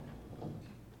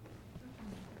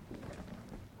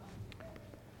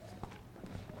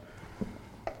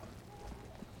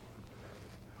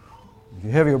If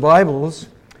you have your Bibles,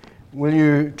 will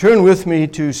you turn with me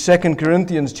to 2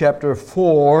 Corinthians chapter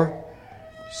 4?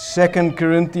 2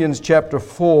 Corinthians chapter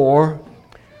 4.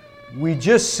 We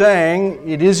just sang,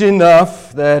 "It is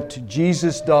enough that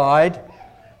Jesus died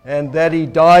and that He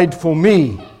died for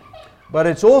me." But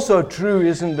it's also true,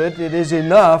 isn't it? It is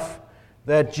enough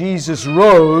that Jesus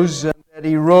rose and that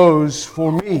He rose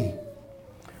for me.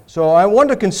 So I want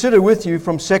to consider with you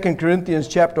from 2 Corinthians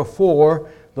chapter 4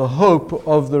 the hope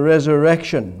of the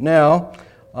resurrection. Now,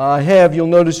 I have, you'll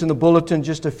notice in the bulletin,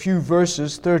 just a few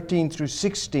verses, 13 through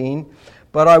 16,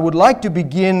 but I would like to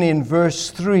begin in verse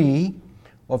 3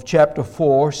 of chapter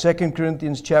 4, 2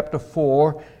 Corinthians chapter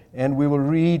 4, and we will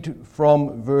read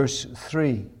from verse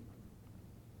 3.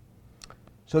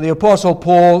 So the Apostle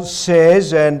Paul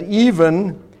says, "And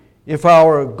even if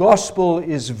our gospel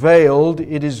is veiled,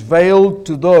 it is veiled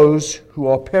to those who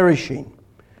are perishing."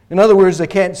 In other words, they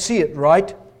can't see it,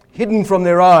 right? Hidden from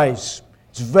their eyes.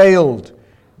 It's veiled.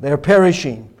 They're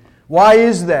perishing. Why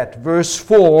is that? Verse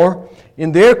 4,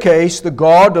 "In their case, the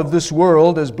God of this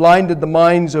world has blinded the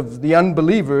minds of the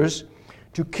unbelievers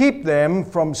to keep them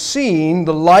from seeing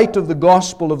the light of the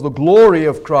gospel of the glory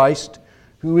of Christ,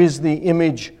 who is the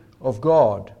image of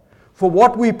God. For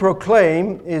what we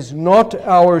proclaim is not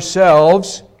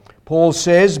ourselves," Paul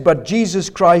says, "but Jesus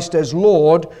Christ as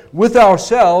Lord, with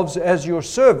ourselves as your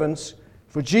servants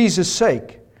for Jesus'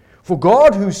 sake. For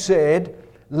God, who said,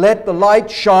 'Let the light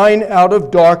shine out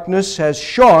of darkness,' has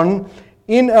shone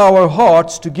in our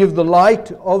hearts to give the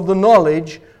light of the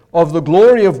knowledge of the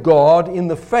glory of God in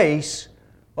the face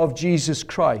of Jesus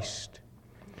Christ.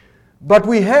 But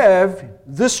we have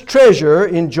this treasure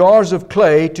in jars of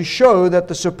clay to show that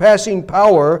the surpassing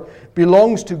power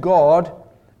belongs to God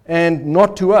and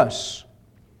not to us.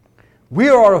 We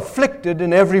are afflicted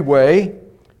in every way,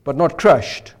 but not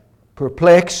crushed,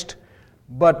 perplexed,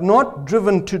 but not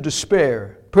driven to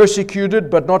despair, persecuted,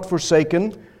 but not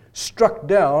forsaken, struck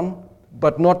down,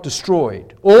 but not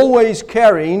destroyed, always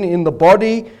carrying in the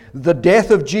body the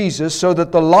death of Jesus, so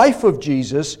that the life of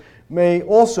Jesus may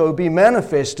also be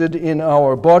manifested in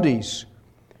our bodies.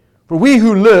 For we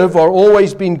who live are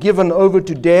always being given over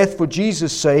to death for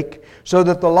Jesus' sake, so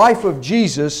that the life of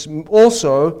Jesus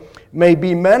also may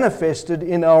be manifested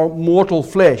in our mortal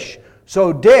flesh.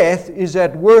 So death is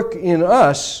at work in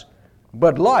us,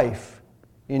 but life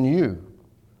in you.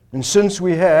 And since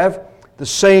we have the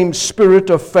same spirit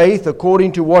of faith,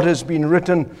 according to what has been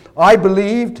written, 'I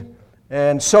believed,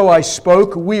 and so I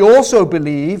spoke,' we also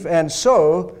believe, and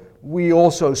so we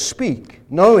also speak,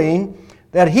 knowing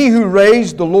that He who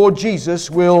raised the Lord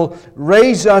Jesus will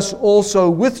raise us also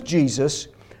with Jesus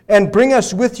and bring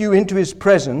us with you into His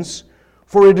presence.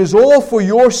 For it is all for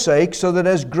your sake, so that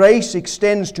as grace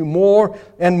extends to more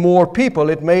and more people,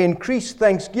 it may increase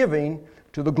thanksgiving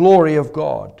to the glory of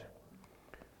God.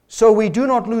 So we do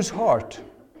not lose heart.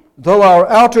 Though our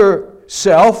outer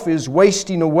self is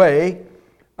wasting away,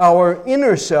 our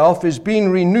inner self is being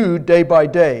renewed day by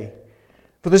day.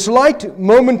 For this light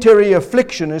momentary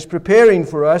affliction is preparing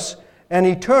for us an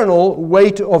eternal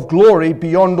weight of glory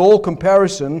beyond all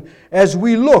comparison, as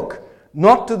we look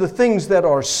not to the things that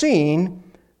are seen,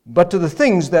 but to the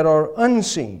things that are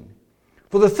unseen.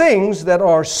 For the things that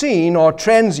are seen are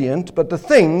transient, but the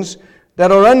things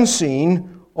that are unseen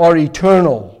are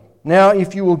eternal. Now,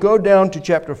 if you will go down to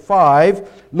chapter 5,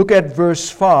 look at verse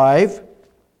 5.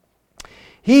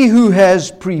 "He who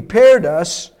has prepared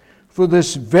us for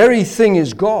this very thing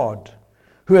is God,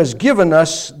 who has given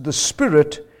us the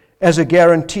Spirit as a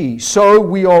guarantee. So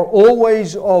we are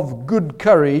always of good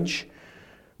courage.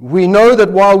 We know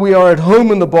that while we are at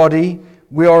home in the body,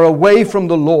 we are away from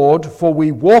the Lord, for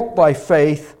we walk by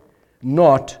faith,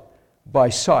 not by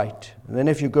sight." And then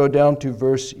if you go down to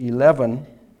verse 11,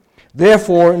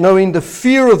 "Therefore, knowing the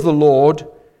fear of the Lord,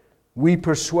 we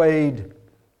persuade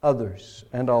others."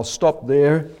 And I'll stop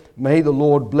there. May the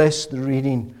Lord bless the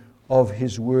reading of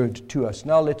His word to us.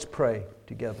 Now let's pray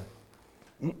together.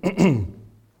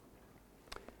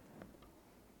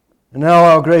 And now,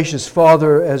 our gracious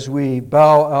Father, as we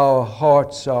bow our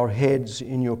hearts, our heads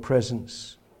in your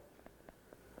presence,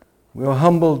 we are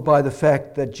humbled by the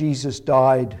fact that Jesus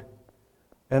died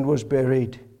and was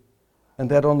buried, and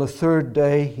that on the third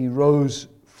day He rose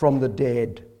from the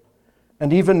dead,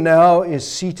 and even now is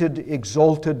seated,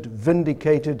 exalted,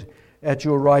 vindicated at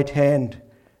your right hand,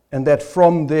 and that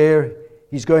from there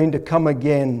He's going to come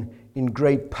again in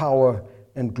great power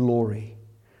and glory.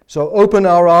 So open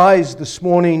our eyes this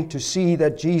morning to see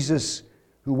that Jesus,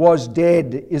 who was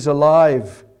dead, is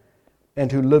alive and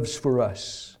who lives for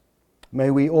us.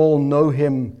 May we all know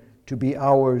Him to be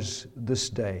ours this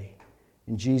day.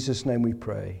 In Jesus' name we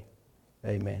pray.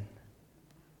 Amen.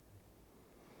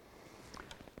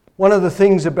 One of the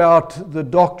things about the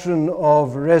doctrine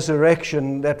of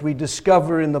resurrection that we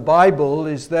discover in the Bible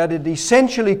is that it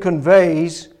essentially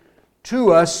conveys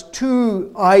to us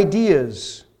two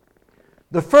ideas.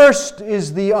 The first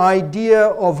is the idea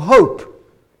of hope.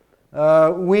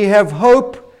 We have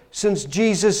hope since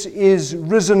Jesus is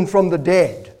risen from the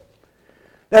dead.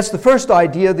 That's the first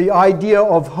idea, the idea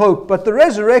of hope. But the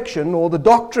resurrection, or the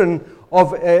doctrine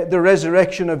of the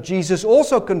resurrection of Jesus,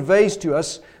 also conveys to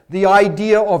us the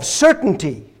idea of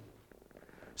certainty.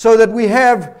 So that we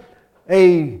have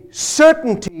a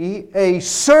certainty, a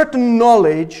certain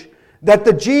knowledge that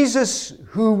the Jesus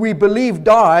who we believe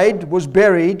died, was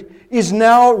buried, is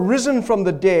now risen from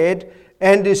the dead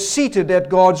and is seated at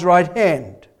God's right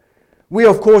hand. We,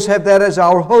 of course, have that as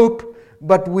our hope,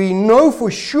 but we know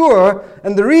for sure,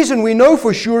 and the reason we know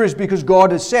for sure is because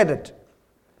God has said it.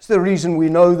 It's the reason we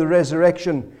know the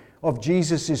resurrection of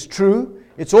Jesus is true.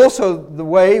 It's also the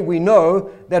way we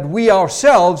know that we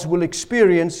ourselves will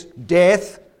experience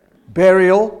death,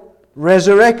 burial,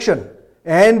 resurrection,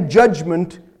 and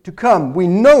judgment to come. We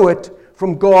know it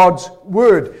from God's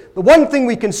Word. The one thing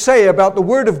we can say about the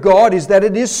Word of God is that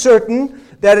it is certain,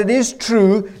 that it is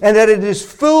true, and that it is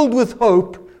filled with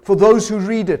hope for those who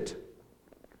read it,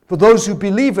 for those who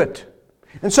believe it.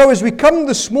 And so as we come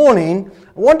this morning,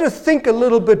 I want to think a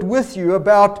little bit with you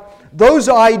about those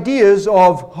ideas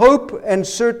of hope and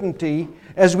certainty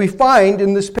as we find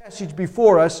in this passage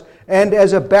before us, and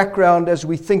as a background as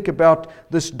we think about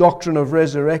this doctrine of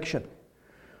resurrection.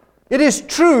 It is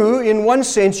true, in one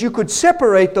sense, you could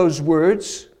separate those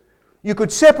words. You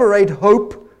could separate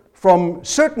hope from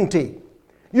certainty.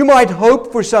 You might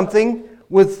hope for something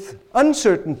with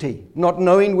uncertainty, not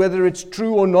knowing whether it's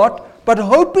true or not, but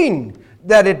hoping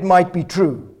that it might be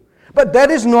true. But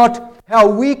that is not how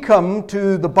we come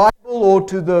to the Bible or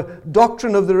to the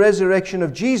doctrine of the resurrection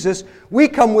of Jesus. We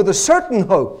come with a certain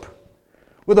hope,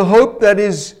 with a hope that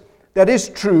is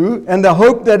true, and the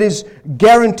hope that is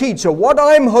guaranteed. So what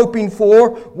I'm hoping for,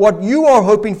 what you are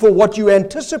hoping for, what you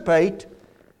anticipate,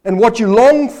 and what you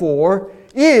long for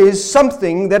is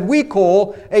something that we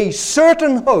call a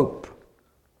certain hope.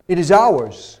 It is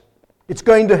ours. It's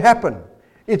going to happen.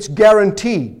 It's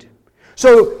guaranteed.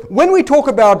 So when we talk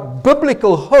about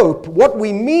biblical hope, what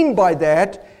we mean by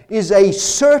that is a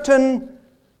certain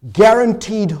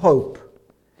guaranteed hope.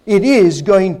 It is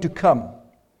going to come.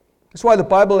 That's why the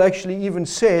Bible actually even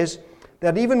says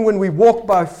that even when we walk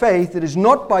by faith, it is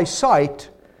not by sight,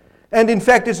 and in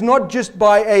fact it's not just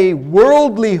by a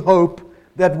worldly hope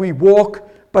that we walk,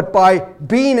 but by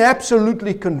being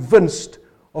absolutely convinced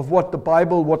of what the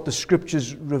Bible, what the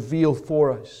Scriptures reveal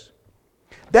for us.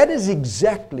 That is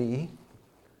exactly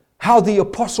how the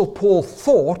Apostle Paul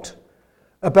thought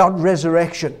about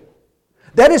resurrection.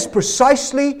 That is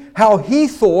precisely how he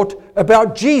thought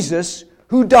about Jesus,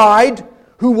 who died,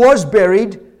 who was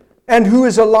buried, and who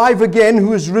is alive again,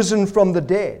 who is risen from the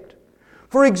dead.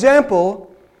 For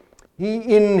example,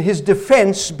 in his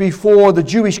defense before the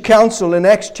Jewish council in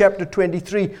Acts chapter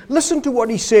 23, listen to what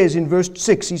he says in verse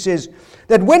 6. He says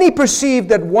that when he perceived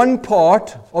that one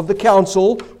part of the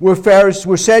council were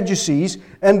Sadducees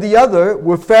and the other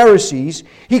were Pharisees,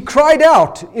 he cried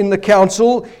out in the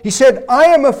council. He said, I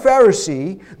am a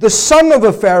Pharisee, the son of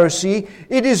a Pharisee.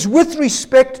 It is with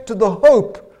respect to the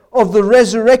hope of the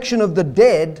resurrection of the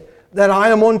dead that I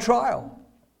am on trial.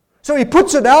 So he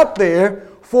puts it out there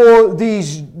for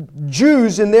these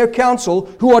Jews in their council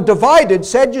who are divided,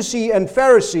 Sadducee and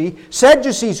Pharisee,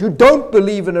 Sadducees who don't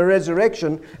believe in a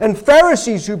resurrection, and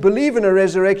Pharisees who believe in a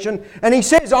resurrection, and he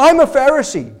says, I'm a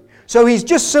Pharisee. So he's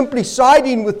just simply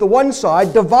siding with the one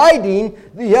side, dividing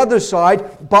the other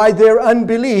side by their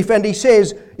unbelief, and he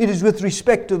says, it is with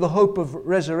respect to the hope of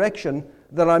resurrection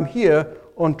that I'm here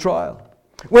on trial.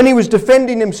 When he was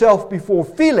defending himself before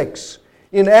Felix,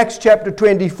 in Acts chapter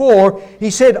 24,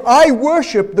 he said, I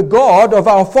worship the God of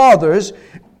our fathers,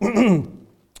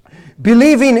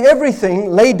 believing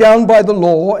everything laid down by the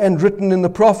law and written in the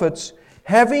prophets,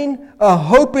 having a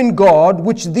hope in God,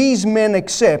 which these men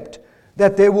accept,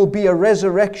 that there will be a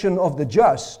resurrection of the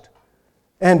just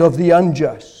and of the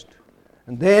unjust.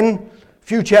 And then, a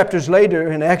few chapters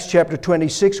later, in Acts chapter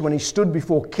 26, when he stood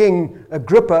before King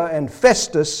Agrippa and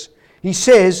Festus, he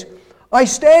says, I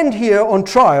stand here on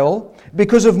trial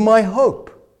because of my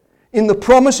hope in the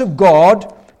promise of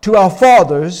God to our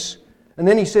fathers. And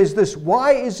then he says this,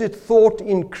 why is it thought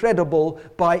incredible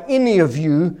by any of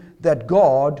you that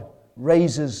God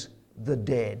raises the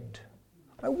dead?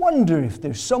 I wonder if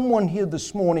there's someone here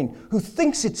this morning who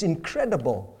thinks it's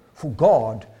incredible for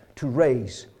God to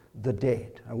raise the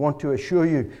dead. I want to assure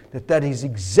you that that is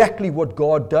exactly what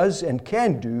God does and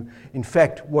can do. In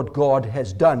fact, what God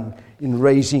has done in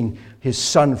raising His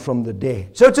Son from the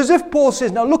dead. So it's as if Paul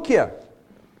says, now look here.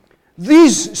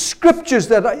 These scriptures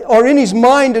that are in his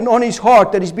mind and on his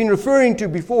heart that he's been referring to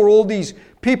before all these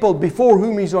people before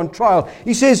whom he's on trial.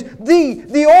 He says,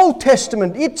 the Old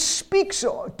Testament, it speaks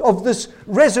of this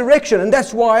resurrection, and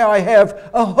that's why I have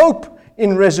a hope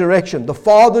in resurrection. The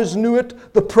fathers knew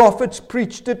it, the prophets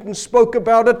preached it and spoke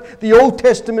about it. The Old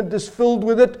Testament is filled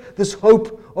with it, this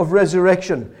hope of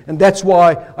resurrection. And that's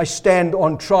why I stand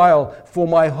on trial for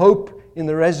my hope in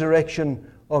the resurrection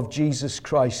of Jesus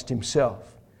Christ Himself.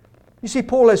 You see,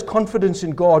 Paul has confidence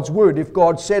in God's word. If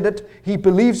God said it, he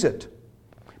believes it.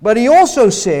 But he also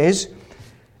says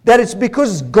that it's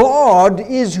because God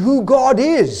is who God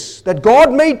is, that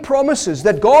God made promises,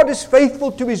 that God is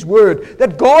faithful to His word,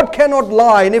 that God cannot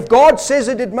lie, and if God says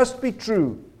it, it must be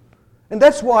true. And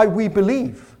that's why we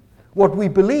believe what we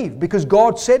believe, because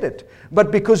God said it,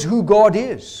 but because who God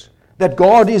is, that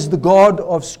God is the God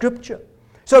of Scripture.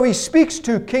 So he speaks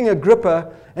to King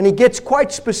Agrippa, and he gets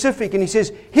quite specific, and he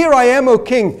says, "Here I am, O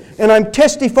king, and I'm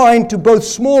testifying to both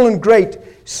small and great,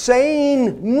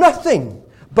 saying nothing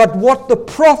but what the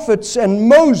prophets and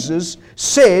Moses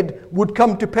said would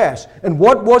come to pass." And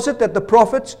what was it that the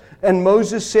prophets and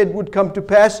Moses said would come to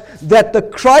pass? That the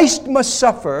Christ must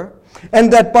suffer,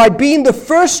 and that by being the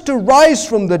first to rise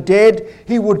from the dead,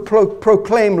 He would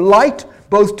proclaim light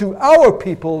both to our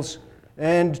peoples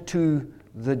and to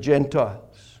the Gentiles.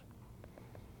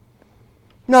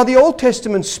 Now, the Old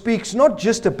Testament speaks not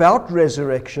just about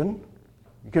resurrection.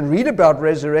 You can read about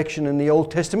resurrection in the Old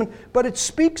Testament, but it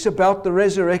speaks about the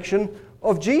resurrection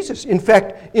of Jesus. In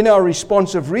fact, in our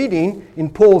responsive reading in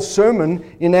Paul's sermon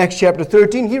in Acts chapter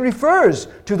 13, he refers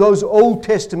to those Old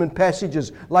Testament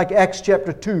passages like Acts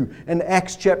chapter 2 and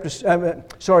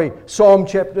Psalm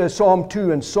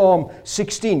 2 and Psalm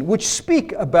 16, which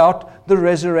speak about the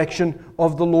resurrection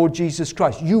of the Lord Jesus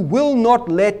Christ. You will not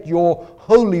let your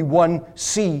Holy One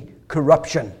see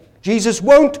corruption. Jesus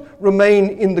won't remain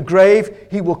in the grave.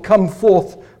 He will come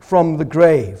forth from the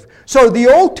grave. So the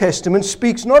Old Testament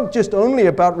speaks not just only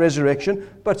about resurrection,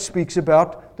 but speaks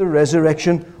about the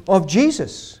resurrection of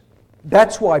Jesus.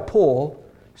 That's why Paul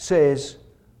says,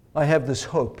 I have this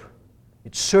hope.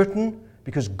 It's certain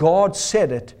because God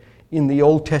said it in the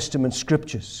Old Testament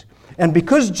scriptures. And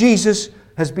because Jesus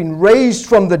has been raised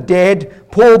from the dead,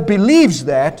 Paul believes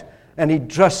that, and he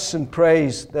trusts and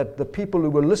prays that the people who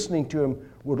were listening to him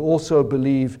would also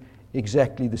believe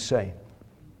exactly the same.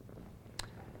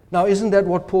 Now, isn't that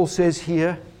what Paul says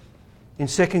here in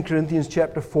 2 Corinthians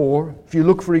chapter 4? If you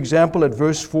look, for example, at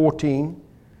verse 14,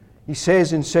 he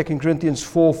says in 2 Corinthians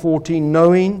 4:14,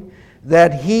 knowing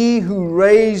that He who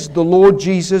raised the Lord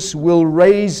Jesus will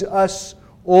raise us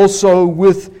also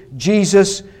with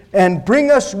Jesus and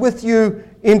bring us with you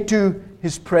into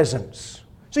His presence.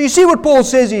 So you see what Paul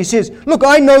says? He says, look,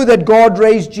 I know that God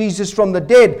raised Jesus from the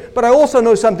dead, but I also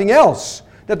know something else,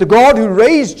 that the God who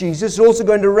raised Jesus is also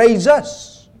going to raise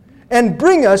us and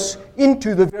bring us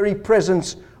into the very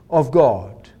presence of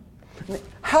God.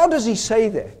 How does he say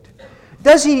that?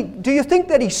 Do you think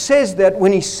that he says that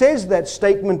when he says that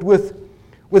statement with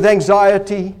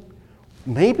anxiety?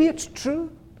 Maybe it's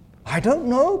true. I don't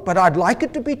know, but I'd like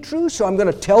it to be true, so I'm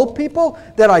going to tell people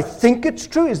that I think it's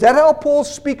true. Is that how Paul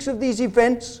speaks of these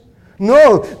events?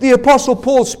 No, the Apostle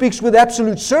Paul speaks with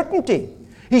absolute certainty.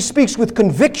 He speaks with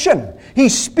conviction. He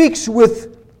speaks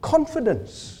with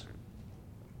confidence.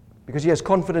 Because he has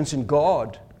confidence in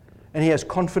God, and he has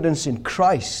confidence in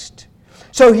Christ.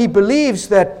 So he believes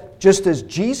that just as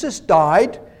Jesus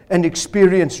died and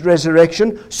experienced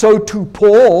resurrection, so too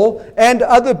Paul and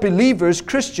other believers,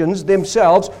 Christians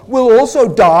themselves, will also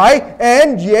die,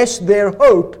 and yes, their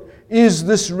hope is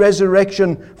this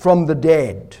resurrection from the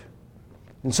dead.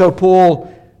 And so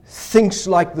Paul thinks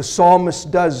like the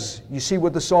psalmist does. You see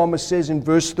what the psalmist says in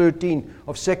verse 13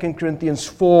 of 2 Corinthians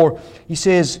 4. He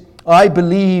says, I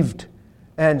believed,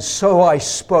 and so I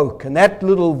spoke. And that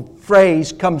little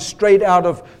phrase comes straight out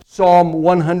of Psalm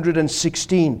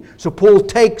 116. So Paul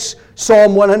takes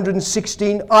Psalm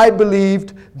 116, I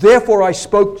believed, therefore I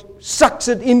spoke, puts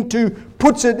it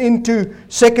into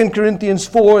 2 Corinthians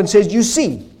 4 and says, you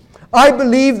see, I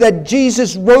believe that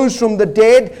Jesus rose from the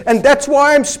dead, and that's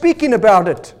why I'm speaking about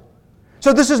it.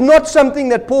 So this is not something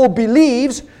that Paul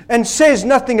believes and says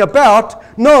nothing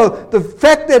about. No, the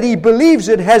fact that he believes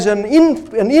it has an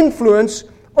influence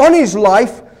on his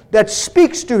life that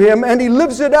speaks to him, and he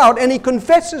lives it out, and he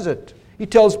confesses it. He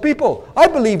tells people, I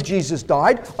believe Jesus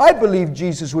died. I believe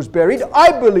Jesus was buried.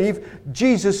 I believe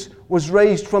Jesus was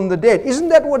raised from the dead. Isn't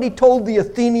that what he told the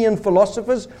Athenian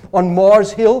philosophers on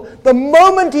Mars Hill? The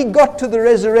moment he got to the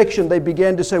resurrection, they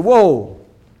began to say, whoa.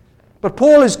 But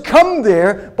Paul has come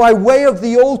there by way of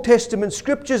the Old Testament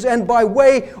scriptures and by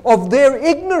way of their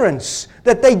ignorance,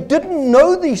 that they didn't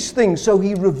know these things, so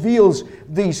he reveals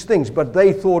these things. But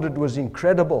they thought it was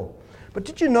incredible. But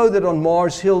did you know that on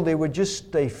Mars Hill there were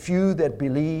just a few that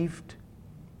believed?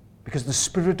 Because the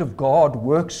Spirit of God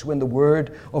works when the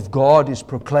Word of God is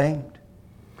proclaimed.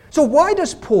 So why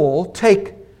does Paul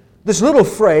take this little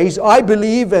phrase, I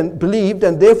believe and believed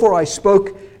and therefore I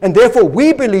spoke, and therefore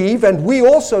we believe and we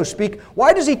also speak,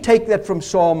 why does he take that from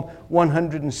Psalm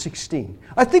 116?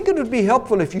 I think it would be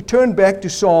helpful if you turn back to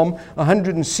Psalm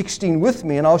 116 with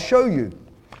me and I'll show you.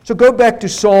 So go back to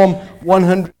Psalm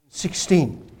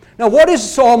 116. Now what is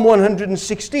Psalm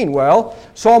 116? Well,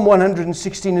 Psalm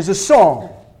 116 is a song.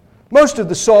 Most of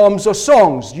the Psalms are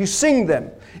songs. You sing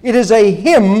them. It is a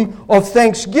hymn of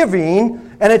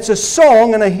thanksgiving, and it's a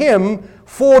song and a hymn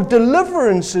for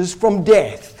deliverances from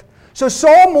death. So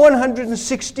Psalm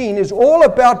 116 is all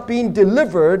about being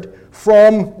delivered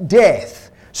from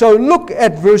death. So look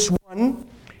at verse 1.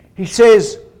 He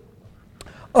says,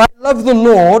 I love the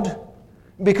Lord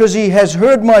because He has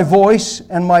heard my voice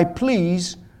and my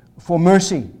pleas for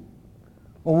mercy.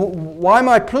 Why am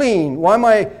I pleading? Why am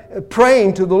I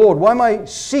praying to the Lord? Why am I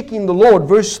seeking the Lord?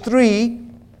 Verse 3,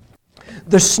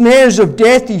 the snares of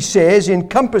death, he says,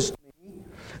 encompassed me.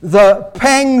 The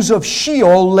pangs of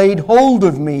Sheol laid hold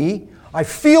of me. I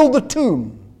feel the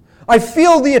tomb. I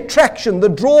feel the attraction, the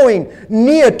drawing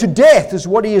near to death is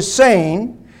what he is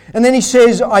saying. And then he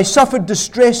says, I suffered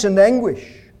distress and anguish.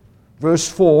 Verse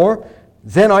 4,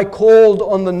 then I called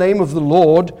on the name of the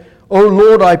Lord. O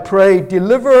Lord, I pray,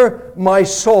 deliver my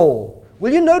soul.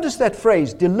 Will you notice that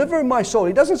phrase, deliver my soul?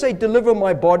 He doesn't say deliver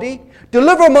my body.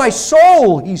 Deliver my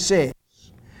soul, he says.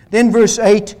 Then verse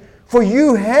 8, for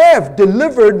you have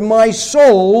delivered my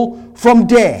soul from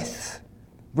death.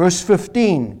 Verse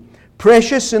 15,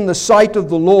 precious in the sight of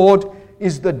the Lord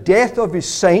is the death of His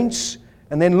saints.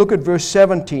 And then look at verse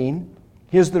 17.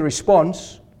 Here's the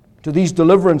response to these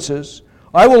deliverances.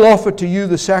 I will offer to you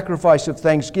the sacrifice of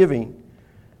thanksgiving,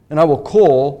 and I will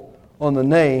call on the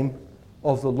name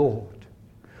of the Lord.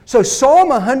 So Psalm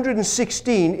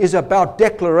 116 is about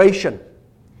declaration.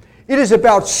 It is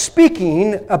about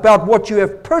speaking about what you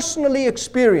have personally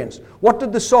experienced. What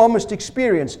did the psalmist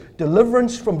experience?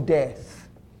 Deliverance from death.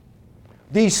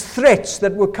 These threats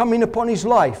that were coming upon his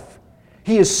life,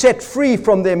 he is set free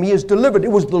from them. He is delivered.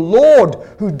 It was the Lord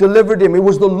who delivered him. It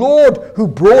was the Lord who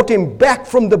brought him back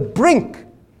from the brink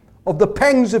of the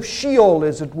pangs of Sheol,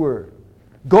 as it were.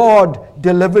 God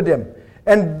delivered him.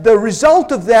 And the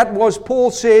result of that was, Paul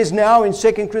says now in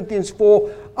 2 Corinthians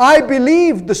 4, I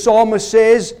believe, the psalmist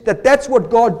says, that that's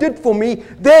what God did for me.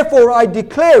 Therefore I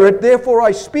declare it. Therefore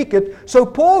I speak it. So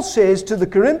Paul says to the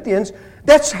Corinthians,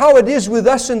 that's how it is with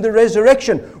us in the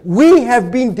resurrection. We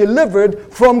have been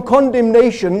delivered from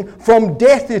condemnation, from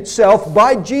death itself,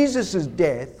 by Jesus'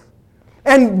 death.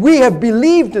 And we have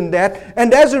believed in that.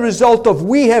 And as a result of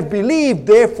we have believed,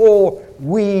 therefore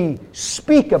we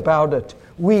speak about it.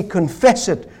 We confess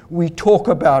it. We talk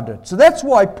about it. So that's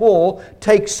why Paul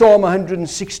takes Psalm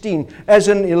 116 as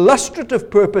an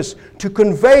illustrative purpose to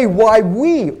convey why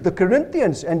we, the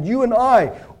Corinthians, and you and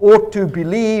I, ought to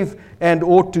believe and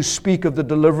ought to speak of the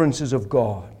deliverances of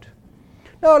God.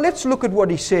 Now let's look at what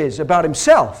he says about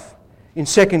himself in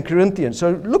 2 Corinthians.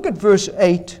 So look at verse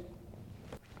 8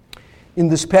 in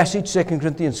this passage, 2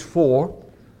 Corinthians 4.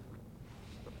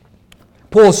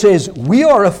 Paul says, we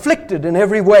are afflicted in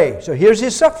every way. So here's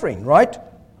his suffering, right?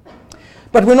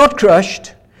 But we're not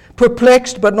crushed,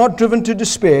 perplexed but not driven to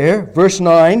despair. Verse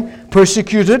 9,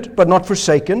 persecuted but not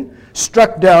forsaken,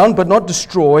 struck down but not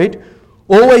destroyed,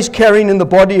 always carrying in the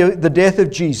body the death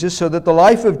of Jesus, so that the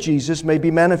life of Jesus may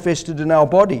be manifested in our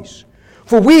bodies.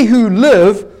 For we who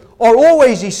live are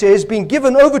always, he says, being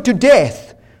given over to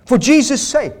death for Jesus'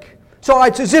 sake. So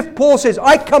it's as if Paul says,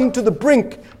 I come to the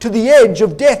brink, to the edge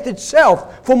of death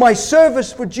itself for my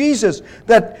service for Jesus.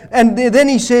 And then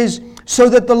he says, so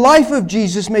that the life of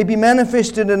Jesus may be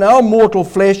manifested in our mortal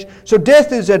flesh. So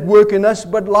death is at work in us,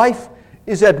 but life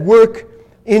is at work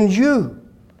in you.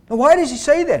 Now why does he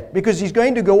say that? Because he's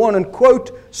going to go on and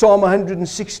quote Psalm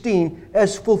 116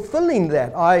 as fulfilling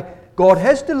that. God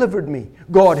has delivered me.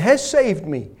 God has saved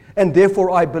me. And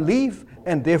therefore I believe,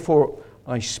 and therefore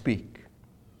I speak.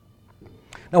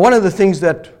 Now, one of the things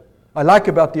that I like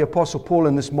about the Apostle Paul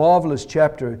in this marvelous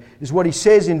chapter is what he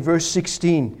says in verse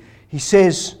 16. He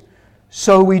says,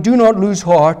 so we do not lose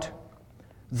heart,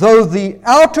 though the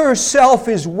outer self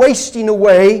is wasting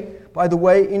away. By the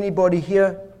way, anybody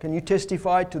here Can you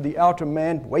testify to the outer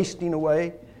man wasting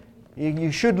away?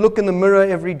 You should look in the mirror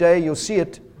every day. You'll see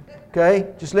it.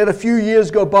 Okay? Just let a few years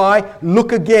go by.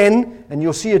 Look again, and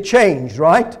you'll see a change,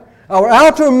 right? Our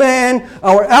outer man,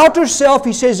 our outer self,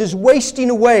 he says, is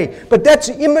wasting away. But that's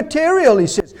immaterial, he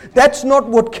says. That's not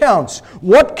what counts.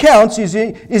 What counts is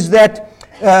that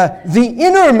the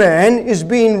inner man is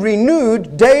being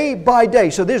renewed day by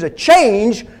day. So there's a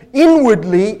change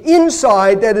inwardly,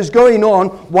 inside, that is going on,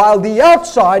 while the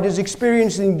outside is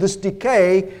experiencing this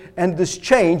decay and this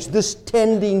change, this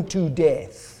tending to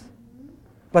death.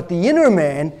 But the inner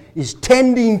man is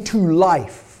tending to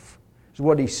life, is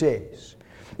what he says.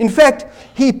 In fact,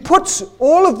 he puts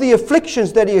all of the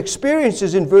afflictions that he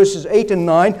experiences in verses 8 and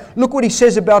 9, look what he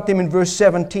says about them in verse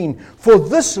 17. For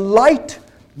this light,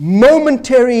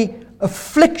 momentary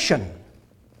affliction.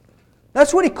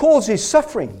 That's what he calls his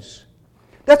sufferings.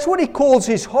 That's what he calls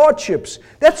his hardships.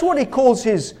 That's what he calls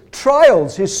his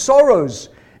trials, his sorrows.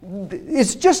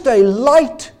 It's just a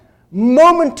light,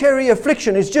 momentary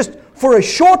affliction. It's just for a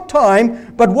short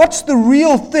time, but what's the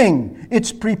real thing?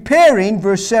 It's preparing,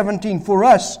 verse 17, for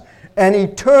us an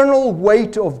eternal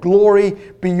weight of glory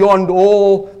beyond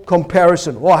all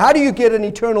comparison. Well, how do you get an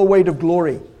eternal weight of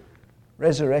glory?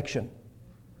 Resurrection.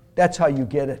 That's how you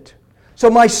get it. So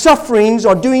my sufferings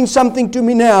are doing something to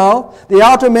me now. The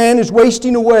outer man is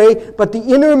wasting away, but the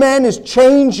inner man is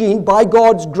changing by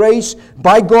God's grace,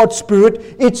 by God's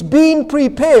Spirit. It's being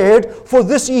prepared for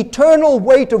this eternal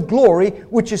weight of glory,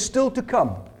 which is still to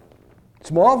come.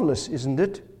 It's marvelous, isn't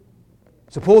it?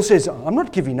 So Paul says, I'm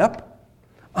not giving up.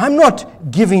 I'm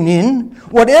not giving in.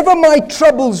 Whatever my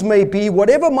troubles may be,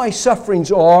 whatever my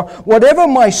sufferings are, whatever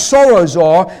my sorrows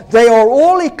are, they are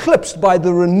all eclipsed by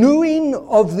the renewing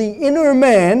of the inner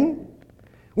man,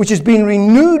 which is being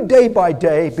renewed day by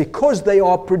day because they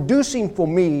are producing for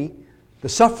me, the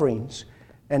sufferings,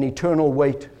 an eternal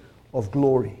weight of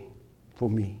glory for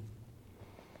me.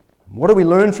 What do we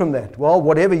learn from that? Well,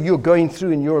 whatever you're going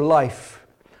through in your life,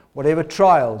 whatever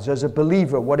trials as a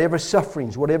believer, whatever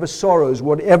sufferings, whatever sorrows,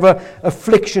 whatever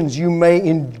afflictions you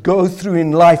may go through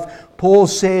in life, Paul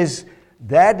says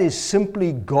that is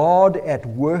simply God at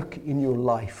work in your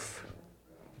life.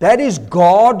 That is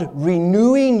God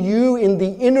renewing you in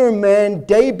the inner man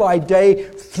day by day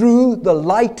through the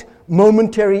light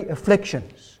momentary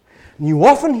afflictions. And you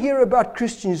often hear about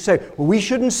Christians who say, well, we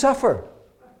shouldn't suffer.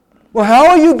 Well, how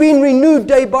are you being renewed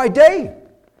day by day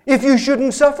if you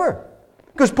shouldn't suffer?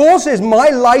 Because Paul says, my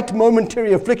light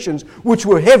momentary afflictions, which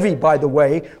were heavy, by the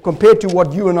way, compared to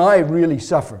what you and I really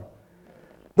suffer.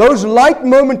 Those light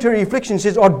momentary afflictions,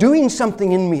 says, are doing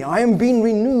something in me. I am being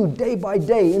renewed day by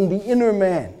day in the inner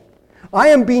man. I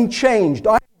am being changed.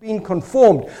 I am being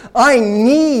conformed. I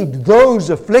need those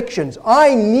afflictions.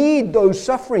 I need those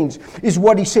sufferings, is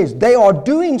what he says. They are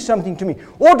doing something to me.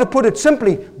 Or to put it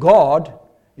simply, God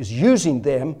is using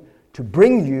them to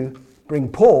bring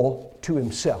Paul to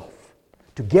himself,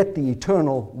 to get the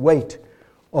eternal weight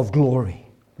of glory.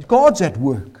 God's at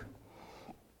work.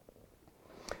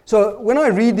 So when I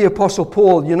read the Apostle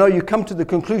Paul, you come to the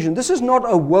conclusion, this is not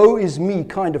a woe is me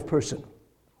kind of person.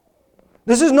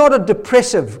 This is not a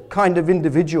depressive kind of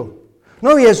individual.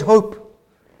 No, he has hope.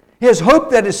 He has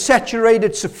hope that is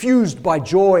saturated, suffused by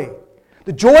joy.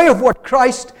 The joy of what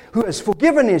Christ, who has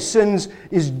forgiven his sins,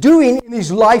 is doing in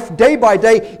his life day by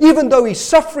day. Even though he's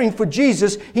suffering for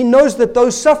Jesus, he knows that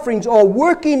those sufferings are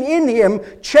working in him,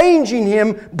 changing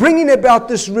him, bringing about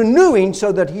this renewing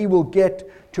so that he will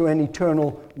get to an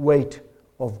eternal weight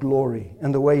of glory.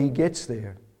 And the way he gets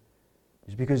there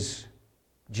is because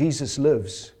Jesus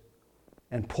lives,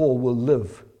 and Paul will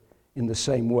live in the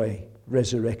same way,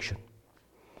 resurrection.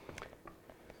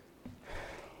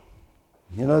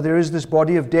 There is this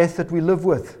body of death that we live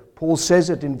with. Paul says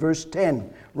it in verse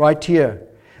 10, right here.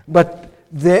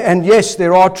 And yes,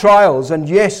 there are trials, and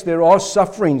yes, there are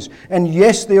sufferings, and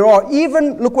yes, there are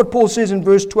even, look what Paul says in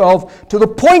verse 12, to the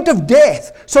point of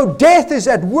death. So death is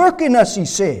at work in us, he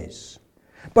says.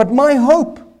 But my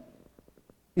hope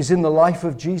is in the life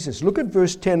of Jesus. Look at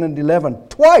verse 10 and 11.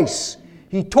 Twice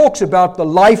he talks about the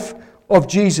life of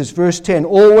Jesus. Verse 10,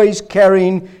 always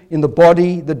carrying in the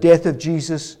body the death of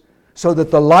Jesus, so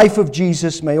that the life of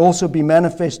Jesus may also be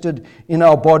manifested in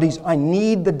our bodies. I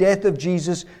need the death of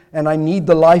Jesus, and I need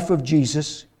the life of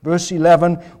Jesus. Verse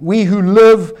 11, we who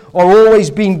live are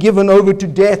always being given over to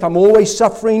death. I'm always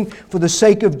suffering for the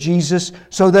sake of Jesus,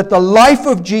 so that the life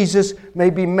of Jesus may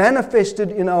be manifested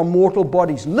in our mortal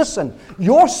bodies. Listen,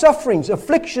 your sufferings,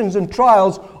 afflictions, and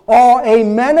trials are a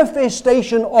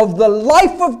manifestation of the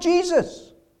life of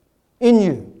Jesus in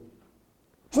you.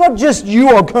 It's not just you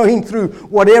are going through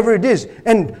whatever it is.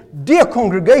 And dear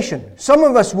congregation, some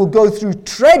of us will go through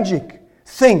tragic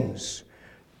things,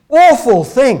 awful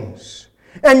things.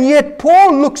 And yet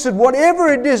Paul looks at whatever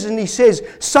it is and he says,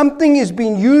 something is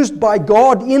being used by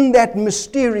God in that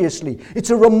mysteriously. It's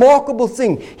a remarkable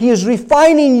thing. He is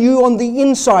refining you on the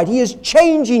inside. He is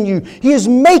changing you. He is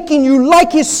making you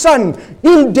like His Son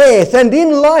in death and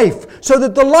in life, so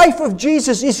that the life of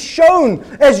Jesus is shown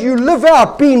as you live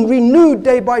out, being renewed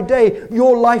day by day,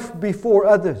 your life before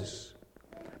others.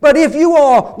 But if you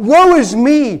are, woe is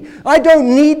me, I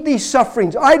don't need these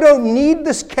sufferings, I don't need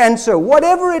this cancer,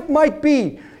 whatever it might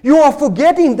be, you are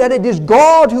forgetting that it is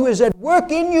God who is at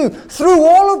work in you through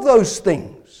all of those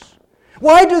things.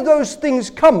 Why do those things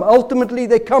come? Ultimately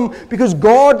they come because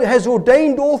God has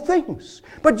ordained all things.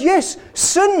 But yes,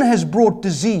 sin has brought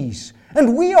disease.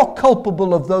 And we are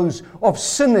culpable of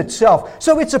sin itself.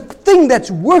 So it's a thing that's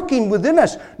working within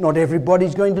us. Not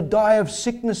everybody's going to die of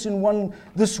sickness in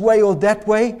this way or that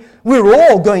way. We're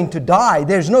all going to die.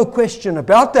 There's no question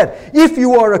about that. If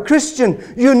you are a Christian,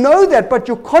 you know that. But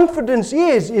your confidence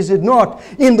is it not,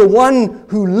 in the one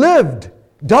who lived,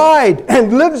 died,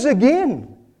 and lives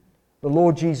again. The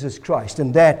Lord Jesus Christ.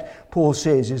 And that, Paul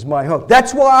says, is my hope.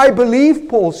 That's why I believe,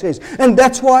 Paul says. And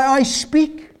that's why I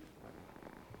speak.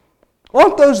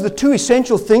 Aren't those the two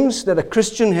essential things that a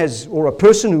Christian has, or a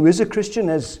person who is a Christian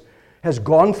has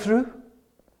gone through?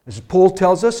 As Paul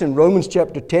tells us in Romans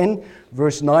chapter 10,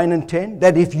 verse 9 and 10,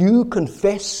 that if you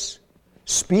confess,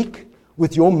 speak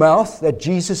with your mouth that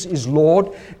Jesus is Lord,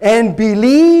 and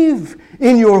believe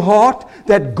in your heart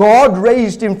that God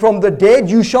raised Him from the dead,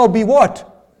 you shall be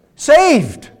what?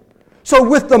 Saved. So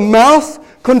with the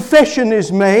mouth, confession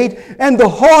is made, and the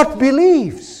heart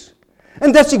believes.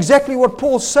 And that's exactly what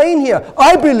Paul's saying here.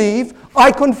 I believe,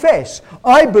 I confess.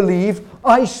 I believe,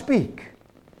 I speak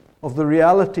of the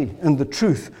reality and the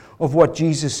truth of what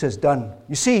Jesus has done.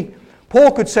 You see,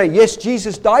 Paul could say, yes,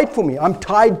 Jesus died for me. I'm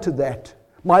tied to that.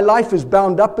 My life is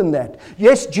bound up in that.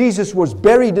 Yes, Jesus was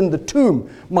buried in the tomb.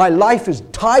 My life is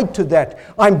tied to that.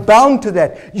 I'm bound to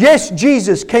that. Yes,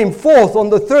 Jesus came forth on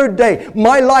the third day.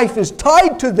 My life is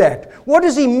tied to that. What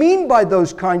does he mean by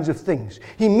those kinds of things?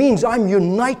 He means I'm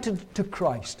united to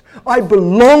Christ. I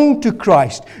belong to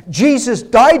Christ. Jesus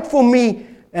died for me.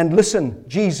 And listen,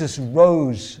 Jesus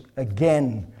rose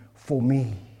again for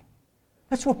me.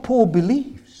 That's what Paul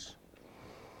believes.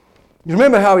 You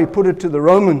remember how he put it to the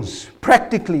Romans,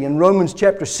 practically in Romans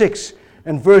chapter 6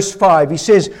 and verse 5. He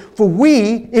says, for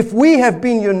if we have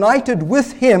been united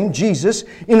with Him, Jesus,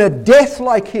 in a death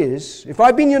like His, if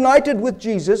I've been united with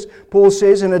Jesus, Paul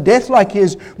says, in a death like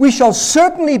His, we shall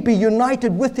certainly be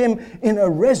united with Him in a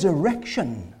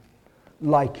resurrection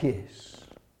like His.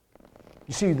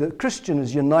 You see, the Christian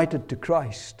is united to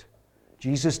Christ.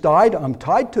 Jesus died, I'm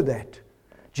tied to that.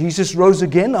 Jesus rose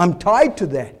again, I'm tied to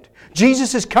that.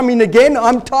 Jesus is coming again,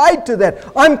 I'm tied to that.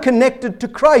 I'm connected to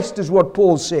Christ, is what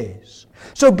Paul says.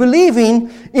 So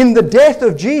believing in the death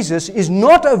of Jesus is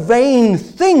not a vain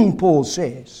thing, Paul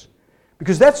says,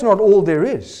 because that's not all there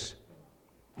is.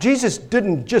 Jesus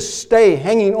didn't just stay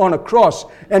hanging on a cross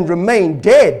and remain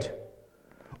dead.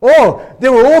 Oh,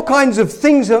 there were all kinds of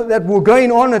things that were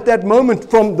going on at that moment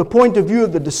from the point of view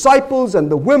of the disciples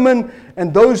and the women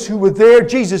and those who were there.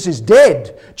 Jesus is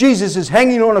dead. Jesus is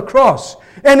hanging on a cross.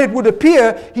 And it would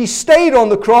appear He stayed on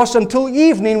the cross until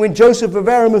evening, when Joseph of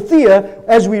Arimathea,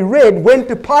 as we read, went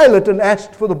to Pilate and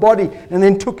asked for the body and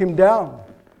then took Him down.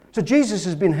 So Jesus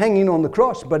has been hanging on the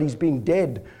cross, but He's been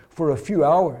dead for a few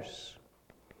hours.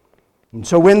 And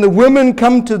so when the women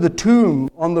come to the tomb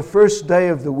on the first day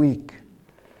of the week,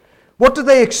 what do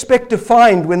they expect to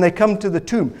find when they come to the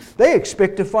tomb? They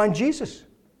expect to find Jesus.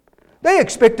 They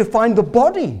expect to find the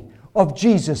body of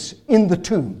Jesus in the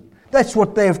tomb. That's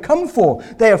what they have come for.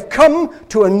 They have come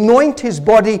to anoint His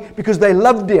body because they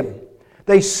loved Him.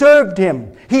 They served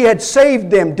Him. He had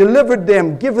saved them, delivered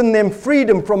them, given them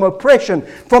freedom from oppression,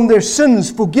 from their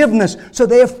sins, forgiveness. So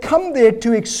they have come there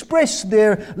to express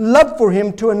their love for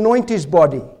Him, to anoint His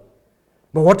body.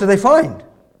 But what do they find?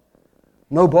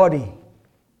 No body.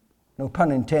 No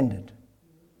pun intended.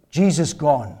 Jesus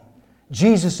gone.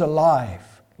 Jesus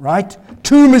alive. Right?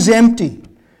 Tomb is empty.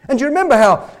 And you remember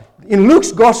how in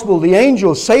Luke's gospel the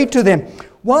angels say to them,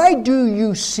 why do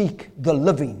you seek the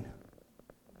living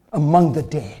among the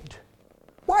dead?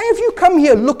 Why have you come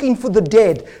here looking for the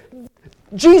dead?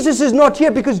 Jesus is not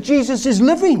here because Jesus is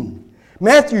living.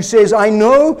 Matthew says, I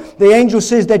know, the angel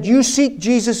says, that you seek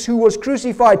Jesus who was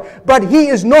crucified, but He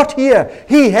is not here.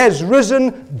 He has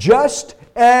risen just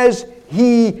as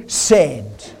He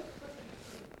said.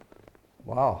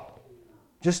 Wow.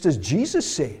 Just as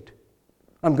Jesus said,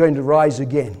 I'm going to rise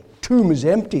again. tomb is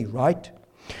empty, right?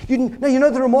 Now, you know,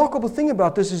 the remarkable thing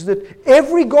about this is that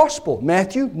every gospel,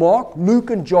 Matthew, Mark, Luke,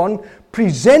 and John,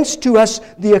 presents to us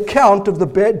the account of the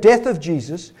death of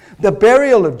Jesus, the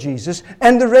burial of Jesus,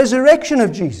 and the resurrection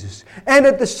of Jesus. And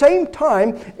at the same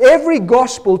time, every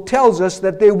gospel tells us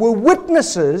that there were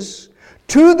witnesses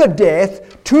to the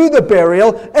death, to the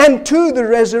burial, and to the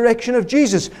resurrection of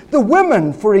Jesus. The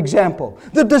women, for example,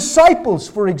 the disciples,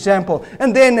 for example,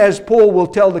 and then, as Paul will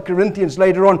tell the Corinthians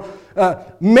later on,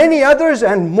 many others,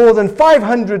 and more than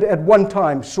 500 at one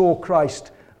time, saw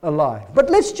Christ alive. But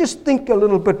let's just think a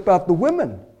little bit about the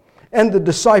women and the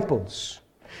disciples.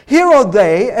 Here are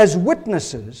they as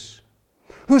witnesses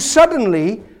who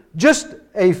suddenly, just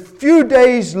a few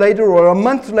days later or a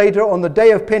month later on the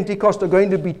day of Pentecost, are going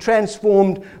to be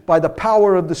transformed by the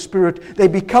power of the Spirit. They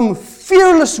become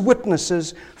fearless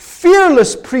witnesses,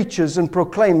 fearless preachers and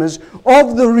proclaimers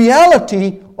of the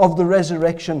reality of the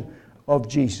resurrection of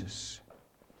Jesus.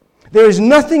 There is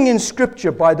nothing in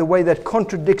Scripture, by the way, that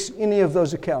contradicts any of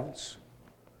those accounts.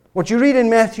 What you read in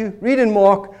Matthew, read in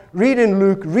Mark, read in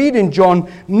Luke, read in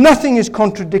John, nothing is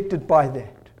contradicted by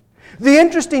that. The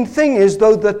interesting thing is,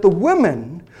 though, that the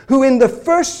women who in the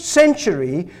first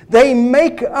century, they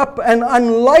make up an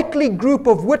unlikely group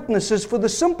of witnesses for the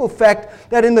simple fact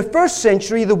that in the first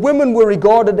century, the women were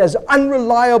regarded as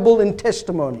unreliable in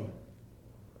testimony.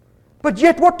 But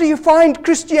yet, what do you find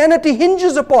Christianity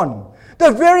hinges upon?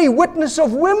 The very witness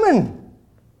of women.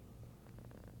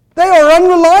 They are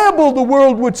unreliable, the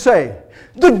world would say.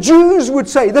 The Jews would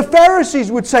say, the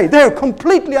Pharisees would say, they're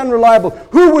completely unreliable.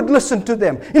 Who would listen to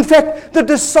them? In fact, the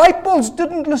disciples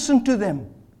didn't listen to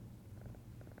them.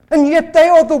 And yet they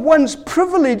are the ones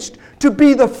privileged to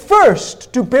be the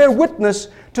first to bear witness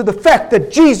to the fact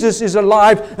that Jesus is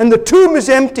alive and the tomb is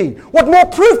empty. What more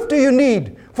proof do you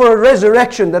need for a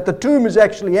resurrection that the tomb is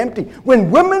actually empty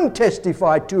when women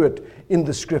testify to it in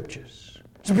the Scriptures?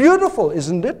 It's beautiful,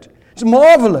 isn't it? It's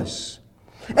marvelous.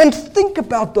 And think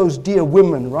about those dear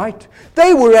women, right?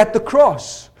 They were at the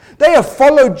cross. They have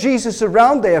followed Jesus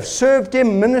around. They have served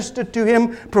Him, ministered to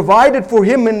Him, provided for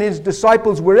Him and His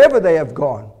disciples wherever they have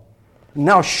gone.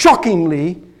 Now,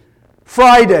 shockingly,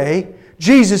 Friday,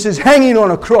 Jesus is hanging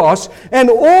on a cross, and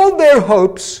all their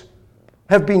hopes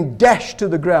have been dashed to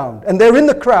the ground. And they're in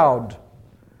the crowd,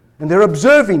 and they're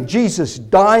observing Jesus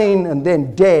dying and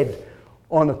then dead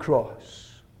on a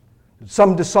cross.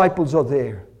 Some disciples are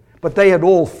there. But they had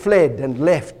all fled and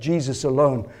left Jesus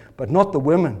alone, but not the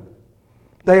women.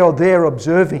 They are there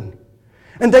observing.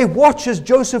 And they watch as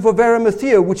Joseph of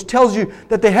Arimathea, which tells you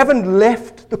that they haven't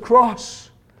left the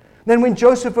cross. Then when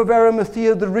Joseph of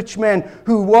Arimathea, the rich man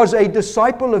who was a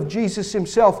disciple of Jesus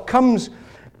himself, comes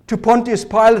to Pontius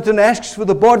Pilate and asks for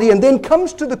the body, and then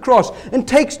comes to the cross and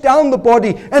takes down the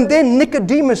body, and then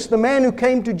Nicodemus, the man who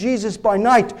came to Jesus by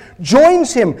night,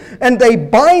 joins him, and they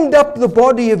bind up the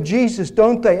body of Jesus,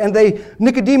 don't they? And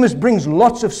Nicodemus brings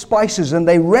lots of spices, and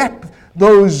they wrap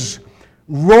those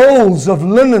rolls of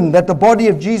linen that the body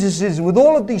of Jesus is with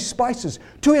all of these spices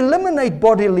to eliminate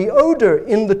bodily odor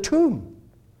in the tomb.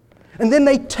 And then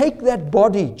they take that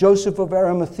body, Joseph of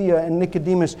Arimathea and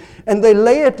Nicodemus, and they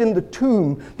lay it in the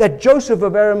tomb that Joseph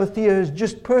of Arimathea has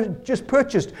just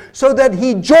purchased, so that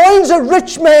he joins a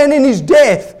rich man in his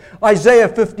death, Isaiah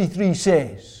 53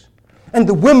 says. And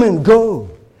the women go,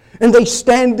 and they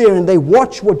stand there and they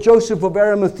watch what Joseph of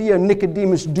Arimathea and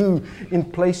Nicodemus do in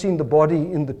placing the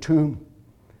body in the tomb.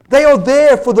 They are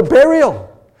there for the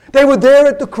burial. They were there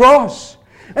at the cross.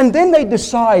 And then they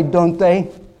decide, don't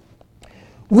they?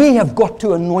 We have got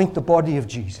to anoint the body of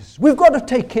Jesus. We've got to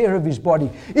take care of His body.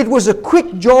 It was a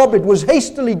quick job. It was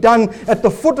hastily done at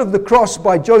the foot of the cross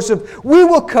by Joseph. We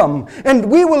will come and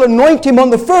we will anoint Him on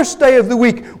the first day of the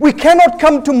week. We cannot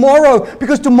come tomorrow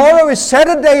because tomorrow is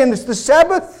Saturday and it's the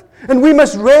Sabbath and we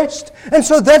must rest. And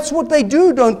so that's what they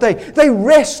do, don't they? They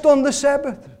rest on the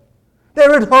Sabbath.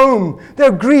 They're at home,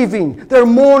 they're grieving, they're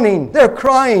mourning, they're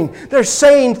crying, they're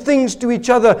saying things to each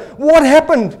other. What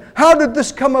happened? How did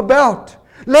this come about?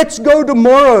 Let's go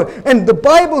tomorrow. And the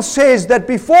Bible says that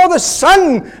before the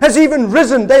sun has even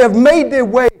risen, they have made their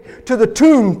way to the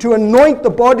tomb to anoint the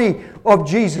body of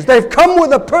Jesus. They've come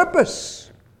with a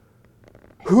purpose.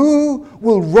 Who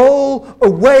will roll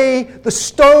away the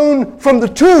stone from the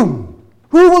tomb?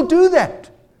 Who will do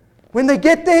that? When they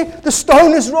get there, the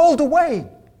stone is rolled away.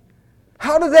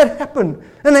 How did that happen?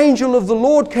 An angel of the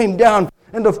Lord came down.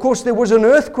 And of course there was an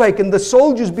earthquake and the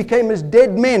soldiers became as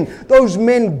dead men. Those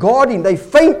men guarding, they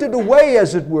fainted away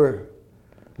as it were.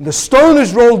 And the stone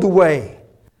is rolled away.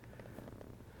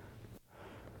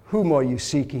 Whom are you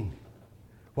seeking?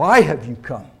 Why have you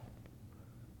come?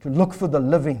 To look for the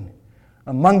living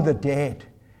among the dead.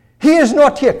 He is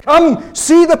not here. Come,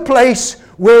 see the place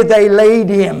where they laid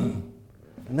him.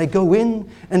 And they go in,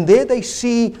 and there they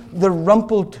see the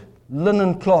rumpled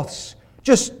linen cloths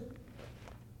just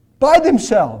by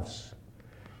themselves.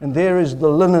 And there is the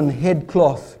linen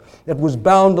headcloth that was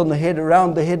bound on the head,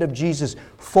 around the head of Jesus,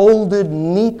 folded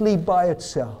neatly by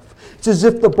itself. It's as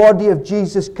if the body of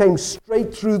Jesus came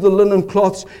straight through the linen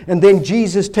cloths, and then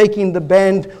Jesus, taking the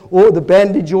band or the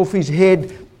bandage off his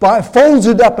head, folds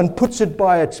it up and puts it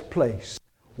by its place.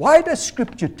 Why does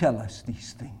Scripture tell us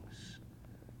these things?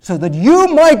 So that you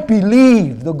might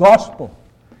believe the gospel.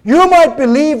 You might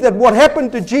believe that what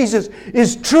happened to Jesus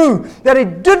is true, that he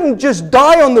didn't just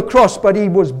die on the cross, but he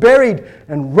was buried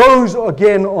and rose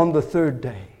again on the third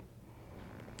day.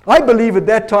 I believe at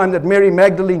that time that Mary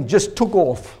Magdalene just took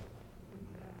off.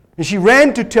 And she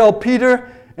ran to tell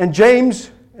Peter and James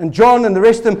and John and the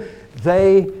rest of them,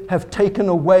 they have taken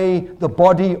away the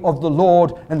body of the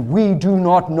Lord, and we do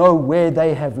not know where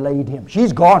they have laid him.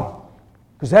 She's gone,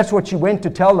 because that's what she went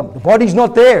to tell them. The body's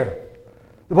not there.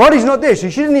 The body's not there. So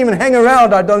she didn't even hang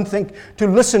around, I don't think, to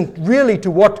listen really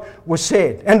to what was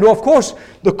said. And of course,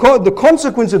 the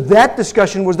consequence of that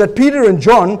discussion was that Peter and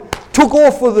John took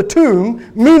off for the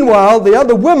tomb. Meanwhile, the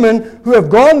other women who have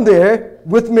gone there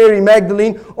with Mary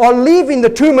Magdalene are leaving the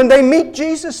tomb, and they meet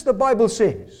Jesus, the Bible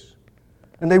says.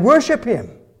 And they worship him.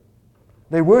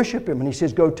 They worship him. And he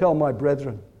says, go tell my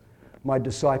brethren, my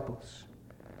disciples.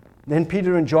 Then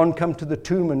Peter and John come to the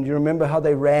tomb, and you remember how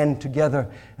they ran together.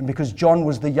 And because John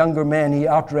was the younger man, he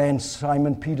outran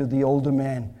Simon Peter, the older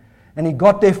man. And he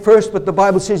got there first, but the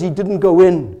Bible says he didn't go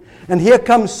in. And here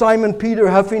comes Simon Peter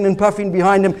huffing and puffing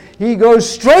behind him. He goes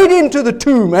straight into the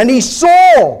tomb, and he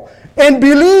saw and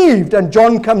believed. And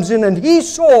John comes in, and he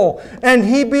saw and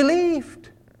he believed.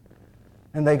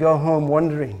 And they go home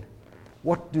wondering,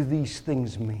 what do these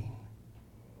things mean?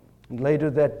 And later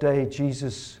that day,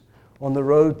 Jesus, on the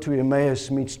road to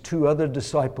Emmaus, meets two other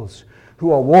disciples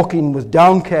who are walking with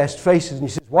downcast faces. And he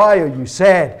says, why are you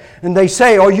sad? And they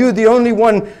say, are you the only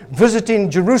one visiting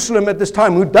Jerusalem at this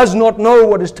time who does not know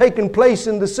what has taken place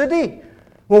in the city?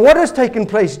 Well, what has taken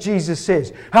place, Jesus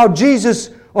says? How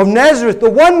Jesus of Nazareth, the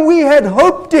one we had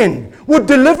hoped in, would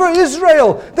deliver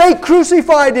Israel. They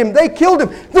crucified him. They killed him.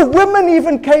 The women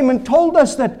even came and told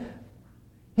us that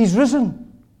he's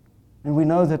risen. And we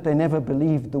know that they never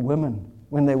believed the women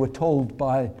when they were told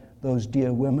by those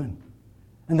dear women.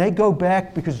 And they go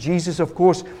back because Jesus, of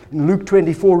course, in Luke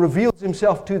 24 reveals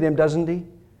himself to them, doesn't he?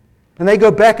 And they go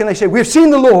back and they say, we've seen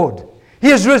the Lord.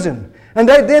 He is risen. And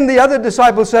then the other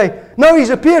disciples say, no,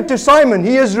 he's appeared to Simon.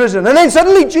 He is risen. And then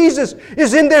suddenly Jesus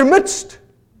is in their midst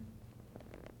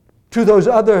to those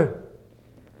other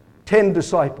 10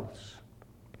 disciples,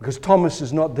 because Thomas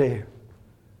is not there.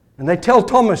 And they tell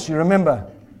Thomas, you remember,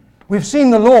 we've seen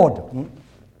the Lord.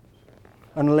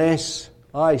 Unless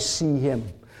I see him,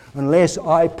 unless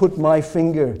I put my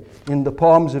finger in the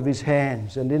palms of his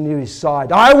hands and in his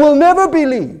side, I will never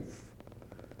believe.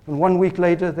 And 1 week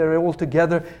later, they're all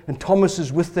together, and Thomas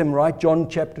is with them, right? John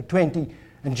chapter 20,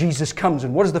 and Jesus comes.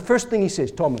 And what is the first thing he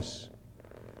says? Thomas,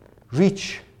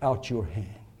 reach out your hand.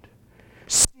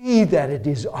 See that it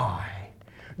is I.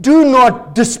 Do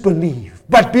not disbelieve,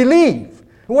 but believe.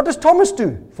 And what does Thomas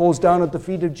do? Falls down at the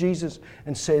feet of Jesus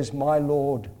and says, my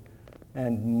Lord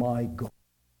and my God.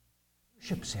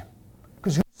 Worships him.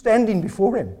 Because who's standing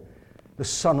before him? The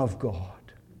Son of God,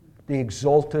 the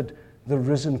exalted, the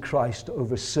risen Christ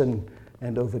over sin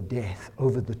and over death,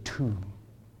 over the tomb.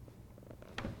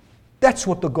 That's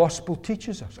what the gospel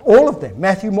teaches us. All of them.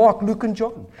 Matthew, Mark, Luke, and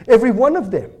John. Every one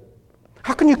of them.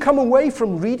 How can you come away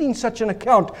from reading such an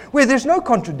account where there's no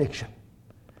contradiction?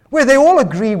 Where they all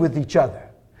agree with each other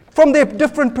from their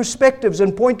different perspectives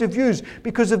and point of views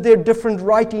because of their different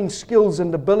writing skills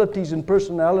and abilities and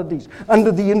personalities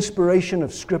under the inspiration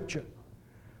of Scripture.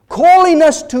 Calling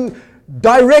us to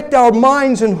direct our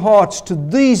minds and hearts to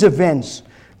these events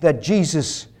that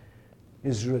Jesus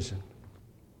is risen.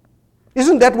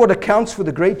 Isn't that what accounts for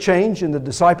the great change in the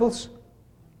disciples?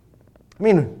 I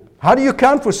mean, how do you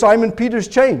account for Simon Peter's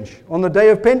change on the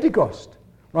day of Pentecost?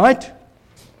 Right?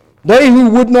 They who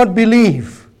would not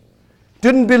believe,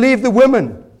 didn't believe the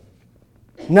women,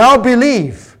 now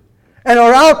believe and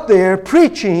are out there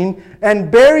preaching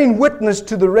and bearing witness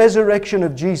to the resurrection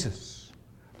of Jesus,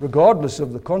 regardless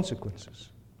of the consequences.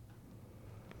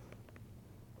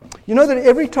 You know that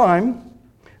every time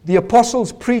the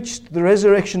apostles preached the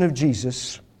resurrection of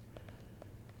Jesus,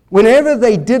 whenever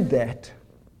they did that,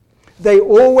 they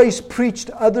always preached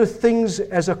other things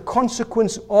as a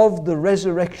consequence of the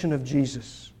resurrection of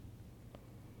Jesus.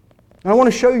 And I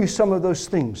want to show you some of those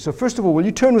things. So first of all, will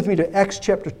you turn with me to Acts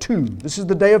chapter 2? This is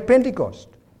the day of Pentecost.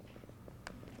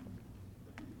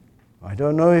 I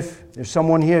don't know if there's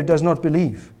someone here who does not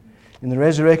believe in the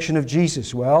resurrection of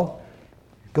Jesus. Well,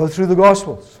 go through the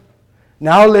Gospels.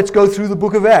 Now let's go through the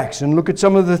book of Acts and look at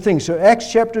some of the things. So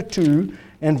Acts chapter 2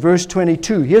 and verse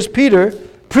 22. Here's Peter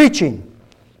preaching.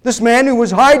 This man who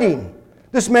was hiding.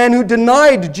 This man who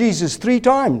denied Jesus 3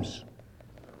 times.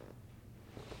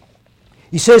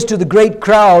 He says to the great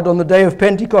crowd on the day of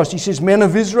Pentecost, he says, "Men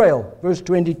of Israel," verse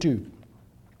 22.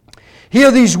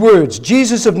 "Hear these words,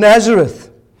 Jesus of Nazareth,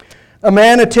 a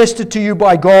man attested to you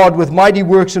by God with mighty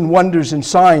works and wonders and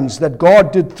signs that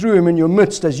God did through him in your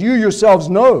midst, as you yourselves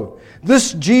know.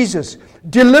 This Jesus,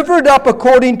 delivered up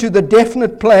according to the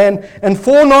definite plan and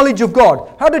foreknowledge of God."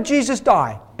 How did Jesus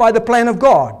die? By the plan of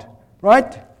God,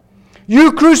 right?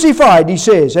 "You crucified," he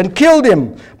says, "and killed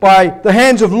him by the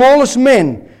hands of lawless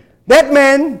men. That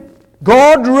man,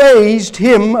 God raised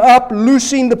him up,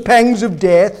 loosing the pangs of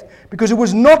death, because it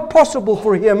was not possible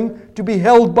for him to be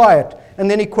held by it." And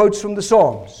then he quotes from the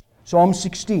Psalms, Psalm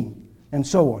 16, and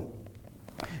so on,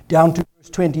 down to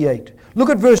verse 28. Look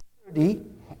at verse 30.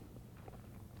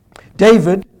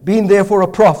 "David, being therefore a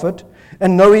prophet,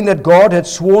 and knowing that God had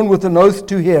sworn with an oath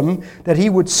to him that he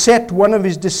would set one of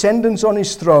his descendants on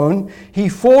his throne, he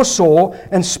foresaw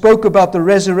and spoke about the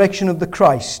resurrection of the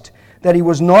Christ, that he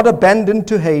was not abandoned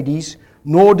to Hades,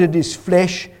 nor did his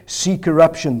flesh see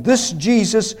corruption. This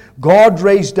Jesus God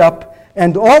raised up,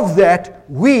 and of that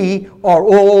we are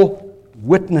all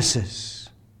witnesses."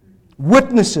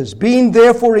 Witnesses, "being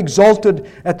therefore exalted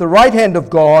at the right hand of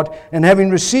God, and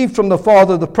having received from the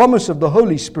Father the promise of the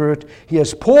Holy Spirit, he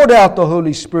has poured out the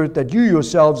Holy Spirit that you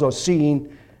yourselves are seeing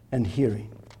and hearing."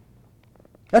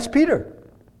 That's Peter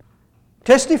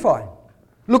testifying.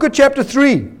 Look at chapter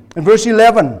 3 and verse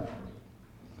 11.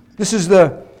 This is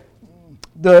the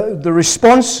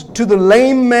response to the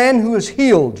lame man who is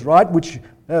healed, right? Which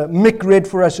Mick read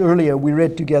for us earlier. We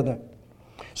read together.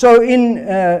 So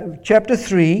in chapter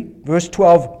 3, verse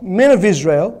 12, "Men of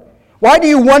Israel, why do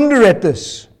you wonder at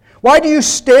this? Why do you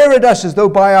stare at us as though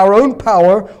by our own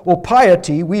power or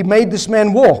piety we made this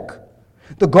man walk?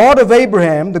 The God of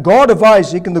Abraham, the God of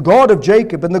Isaac, and the God of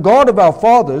Jacob, and the God of our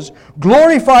fathers,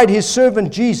 glorified his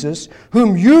servant Jesus,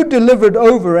 whom you delivered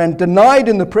over and denied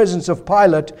in the presence of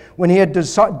Pilate when he had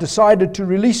decided to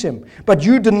release him. But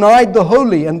you denied the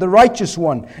Holy and the Righteous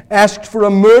One, asked for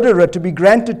a murderer to be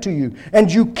granted to you,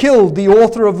 and you killed the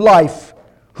author of life,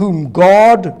 whom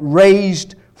God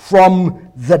raised from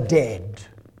the dead."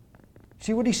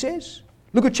 See what he says?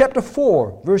 Look at chapter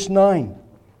 4, verse 9.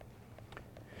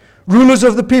 "Rulers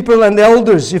of the people and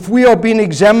elders, if we are being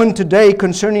examined today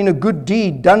concerning a good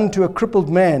deed done to a crippled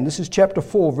man," this is chapter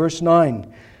 4, verse 9.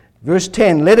 Verse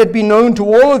 10, "Let it be known to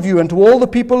all of you and to all the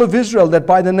people of Israel that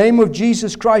by the name of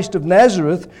Jesus Christ of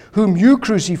Nazareth, whom you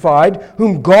crucified,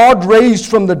 whom God raised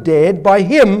from the dead, by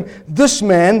him this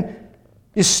man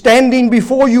is standing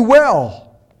before you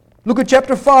well." Look at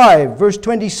chapter 5, verse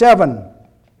 27.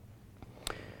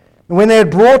 "And when they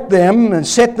had brought them and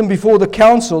set them before the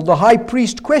council, the high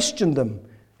priest questioned them,"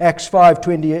 Acts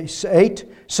 5:28,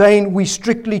 "saying, we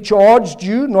strictly charged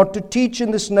you not to teach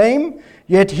in this name,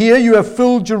 yet here you have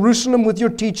filled Jerusalem with your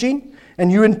teaching,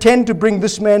 and you intend to bring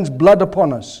this man's blood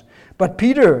upon us. But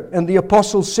Peter and the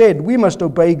apostles said, we must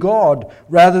obey God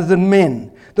rather than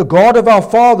men. The God of our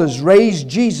fathers raised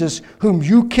Jesus, whom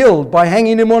you killed by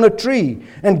hanging him on a tree,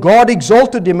 and God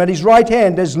exalted him at his right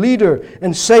hand as leader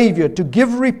and Savior to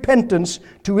give repentance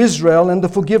to Israel and the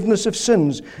forgiveness of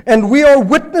sins. And we are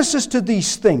witnesses to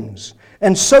these things,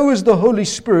 and so is the Holy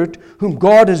Spirit, whom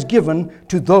God has given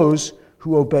to those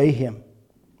who obey him."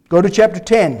 Go to chapter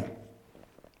 10.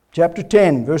 Chapter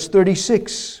 10, verse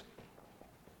 36.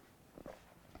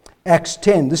 Acts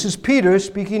 10. This is Peter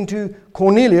speaking to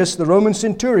Cornelius, the Roman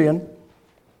centurion.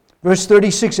 Verse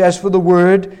 36, "As for the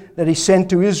word that he sent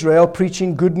to Israel,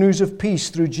 preaching good news of peace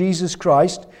through Jesus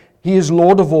Christ, he is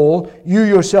Lord of all. You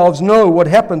yourselves know what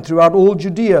happened throughout all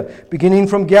Judea, beginning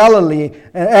from Galilee,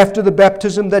 and after the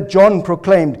baptism that John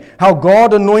proclaimed, how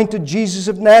God anointed Jesus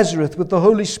of Nazareth with the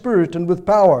Holy Spirit and with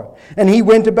power. And he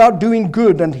went about doing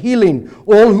good and healing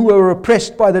all who were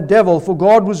oppressed by the devil, for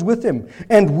God was with him.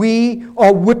 And we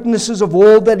are witnesses of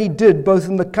all that he did, both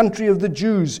in the country of the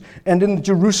Jews and in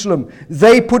Jerusalem.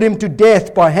 They put him to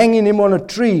death by hanging him on a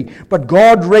tree, but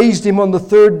God raised him on the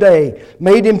third day,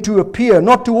 made him to appear,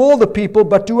 not to all the people,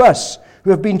 but to us, who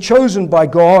have been chosen by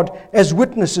God as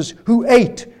witnesses, who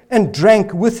ate and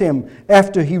drank with him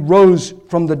after he rose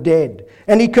from the dead.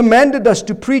 And he commanded us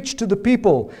to preach to the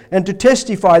people and to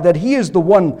testify that he is the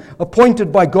one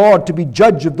appointed by God to be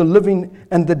judge of the living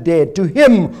and the dead. To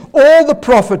him all the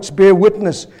prophets bear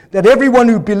witness that everyone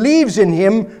who believes in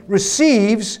him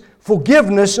receives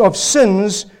forgiveness of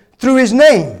sins through his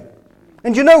name."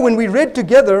 And you know, when we read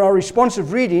together our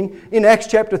responsive reading in Acts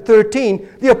chapter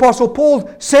 13, the Apostle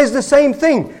Paul says the same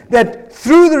thing, that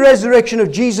through the resurrection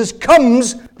of Jesus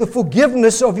comes the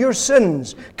forgiveness of your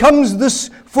sins, comes this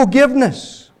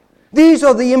forgiveness. These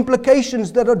are the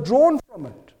implications that are drawn from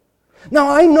it. Now,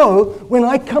 I know when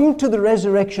I come to the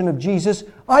resurrection of Jesus,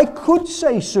 I could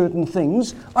say certain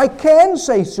things. I can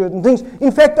say certain things.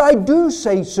 In fact, I do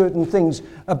say certain things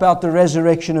about the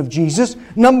resurrection of Jesus.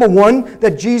 Number one,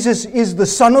 that Jesus is the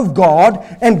Son of God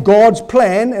and God's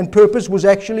plan and purpose was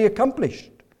actually accomplished.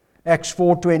 Acts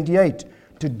 4:28,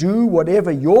 to do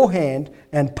whatever your hand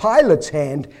and Pilate's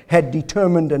hand had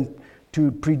determined and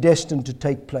to predestined to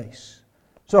take place.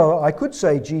 So I could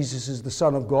say Jesus is the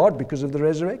Son of God because of the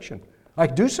resurrection. I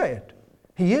do say it.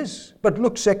 He is. But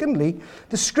look, secondly,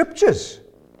 the Scriptures,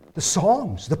 the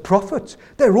Psalms, the prophets,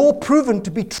 they're all proven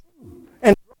to be true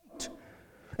and right.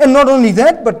 And not only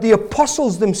that, but the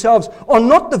apostles themselves are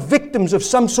not the victims of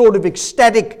some sort of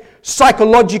ecstatic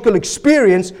psychological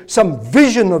experience, some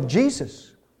vision of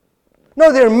Jesus.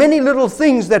 No, there are many little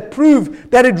things that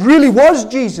prove that it really was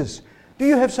Jesus. Do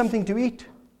you have something to eat?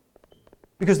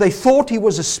 Because they thought he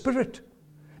was a spirit.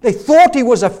 They thought he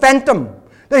was a phantom.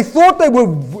 They thought they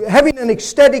were having an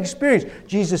ecstatic experience.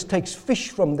 Jesus takes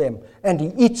fish from them and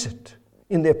he eats it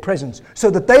in their presence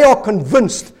so that they are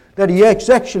convinced that he is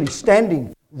actually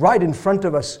standing right in front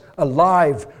of us,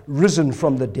 alive, risen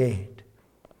from the dead.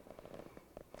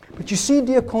 But you see,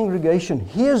 dear congregation,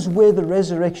 here's where the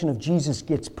resurrection of Jesus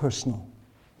gets personal.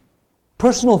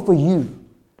 Personal for you,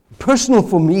 personal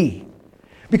for me,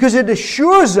 because it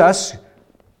assures us,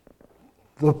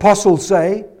 the apostles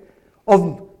say,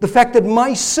 of the fact that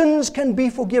my sins can be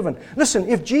forgiven. Listen,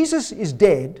 if Jesus is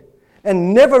dead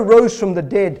and never rose from the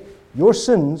dead, your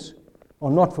sins are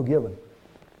not forgiven.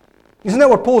 Isn't that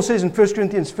what Paul says in 1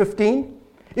 Corinthians 15?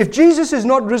 If Jesus is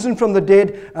not risen from the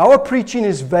dead, our preaching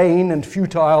is vain and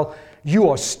futile. You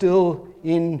are still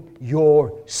in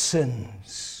your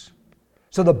sins.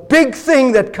 So the big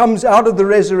thing that comes out of the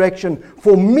resurrection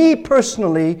for me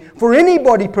personally, for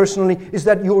anybody personally, is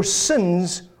that your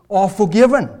sins are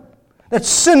forgiven. That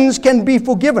sins can be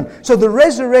forgiven. So the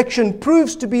resurrection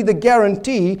proves to be the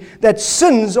guarantee that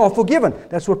sins are forgiven.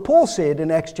 That's what Paul said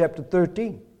in Acts chapter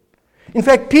 13. In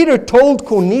fact, Peter told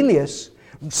Cornelius,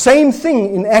 same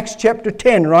thing in Acts chapter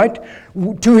 10, right?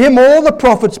 To him all the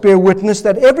prophets bear witness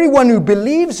that everyone who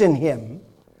believes in him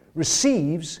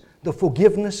receives the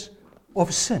forgiveness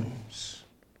of sins.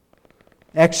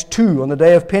 Acts 2, on the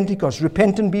day of Pentecost,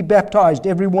 repent and be baptized,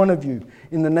 every one of you,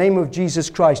 in the name of Jesus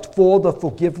Christ, for the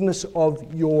forgiveness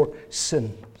of your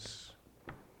sins.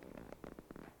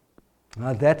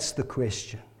 Now that's the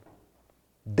question.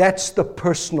 That's the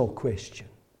personal question.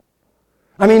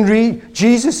 I mean,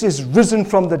 Jesus is risen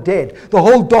from the dead. The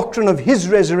whole doctrine of his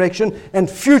resurrection and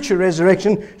future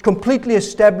resurrection is completely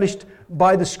established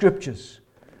by the Scriptures.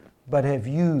 But have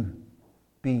you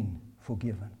been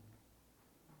forgiven?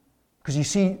 Because you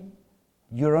see,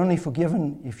 you're only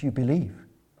forgiven if you believe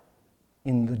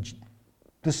in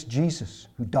this Jesus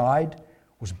who died,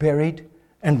 was buried,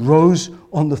 and rose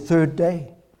on the third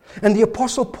day. And the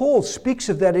Apostle Paul speaks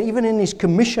of that even in his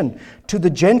commission to the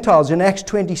Gentiles in Acts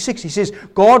 26. He says,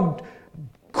 God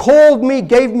called me,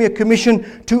 gave me a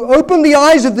commission to open the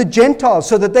eyes of the Gentiles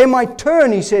so that they might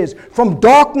turn, he says, from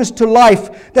darkness to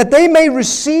life, that they may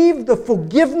receive the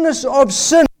forgiveness of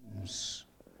sins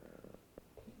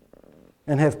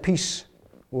and have peace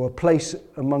or a place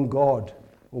among God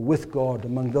or with God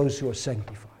among those who are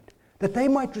sanctified. That they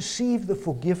might receive the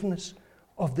forgiveness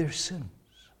of their sins.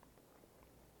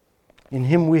 In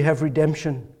him we have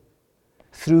redemption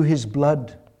through his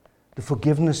blood, the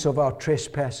forgiveness of our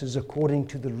trespasses according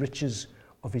to the riches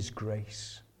of his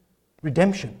grace.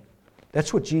 Redemption.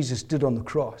 That's what Jesus did on the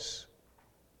cross.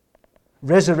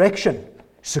 Resurrection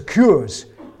secures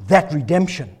that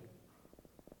redemption.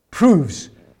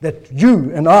 Proves that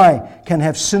you and I can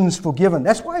have sins forgiven.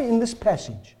 That's why in this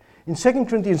passage, in 2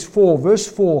 Corinthians 4, verse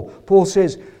 4, Paul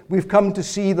says, we've come to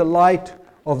see the light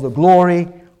of the glory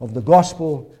of the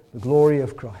gospel, the glory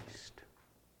of Christ.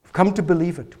 We've come to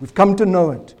believe it. We've come to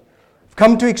know it. We've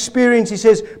come to experience, he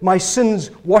says, my sins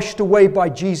washed away by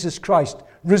Jesus Christ,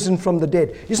 risen from the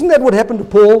dead. Isn't that what happened to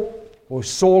Paul or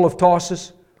Saul of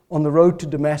Tarsus on the road to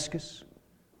Damascus?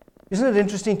 Isn't it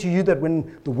interesting to you that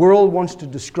when the world wants to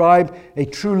describe a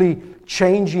truly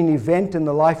changing event in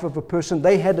the life of a person,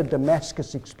 they had a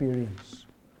Damascus experience?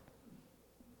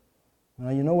 Now,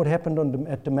 you know what happened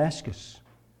at Damascus?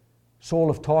 Saul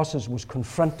of Tarsus was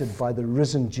confronted by the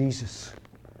risen Jesus.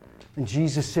 And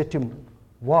Jesus said to him,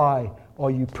 why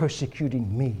are you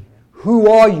persecuting me? Who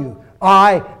are you?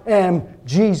 I am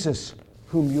Jesus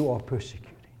whom you are persecuting.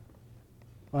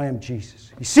 I am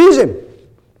Jesus. He sees him,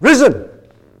 risen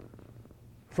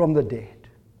from the dead,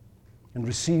 and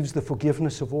receives the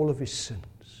forgiveness of all of his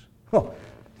sins. Oh,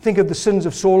 think of the sins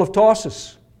of Saul of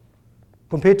Tarsus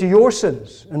compared to your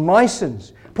sins and my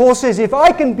sins. Paul says, if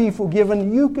I can be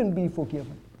forgiven, you can be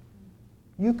forgiven.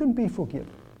 You can be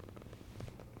forgiven.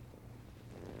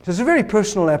 So it's a very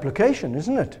personal application,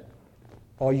 isn't it?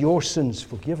 Are your sins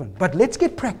forgiven? But let's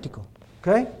get practical,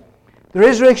 okay? The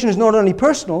resurrection is not only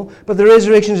personal, but the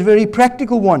resurrection is a very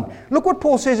practical one. Look what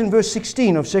Paul says in verse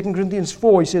 16 of 2 Corinthians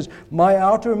 4. He says, my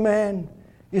outer man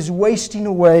is wasting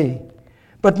away,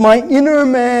 but my inner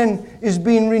man is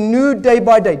being renewed day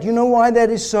by day. Do you know why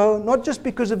that is so? Not just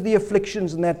because of the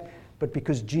afflictions and that, but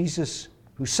because Jesus,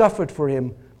 who suffered for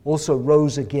him, also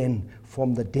rose again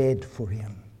from the dead for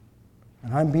him.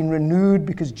 And I'm being renewed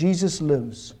because Jesus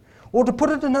lives. Or to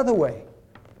put it another way,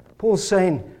 Paul's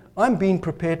saying, I'm being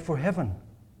prepared for heaven.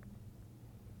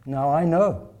 Now I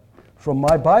know from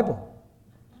my Bible,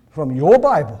 from your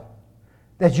Bible,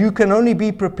 that you can only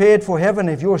be prepared for heaven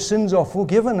if your sins are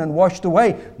forgiven and washed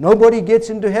away. Nobody gets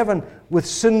into heaven with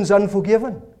sins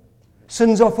unforgiven.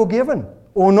 Sins are forgiven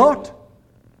or not.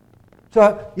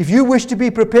 So if you wish to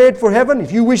be prepared for heaven,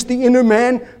 if you wish the inner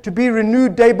man to be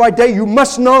renewed day by day, you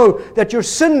must know that your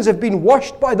sins have been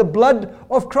washed by the blood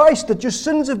of Christ, that your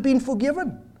sins have been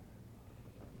forgiven.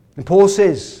 And Paul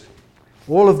says,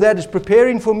 all of that is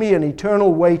preparing for me an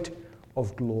eternal weight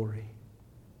of glory.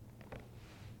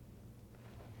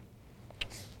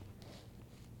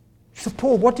 So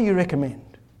Paul, what do you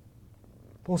recommend?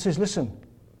 Paul says, listen,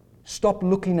 stop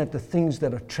looking at the things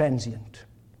that are transient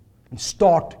and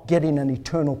start getting an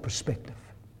eternal perspective.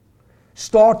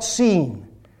 Start seeing,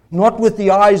 not with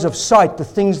the eyes of sight, the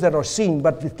things that are seen,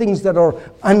 but the things that are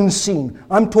unseen.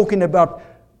 I'm talking about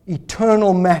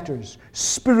eternal matters,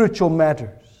 spiritual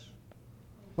matters.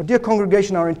 Well, dear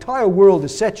congregation, our entire world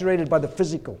is saturated by the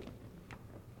physical,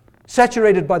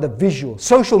 saturated by the visual.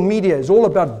 Social media is all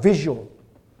about visual.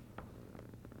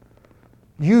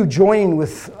 You join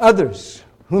with others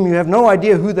whom you have no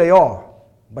idea who they are,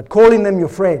 but calling them your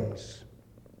friends.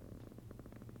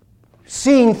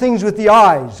 Seeing things with the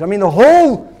eyes. I mean, the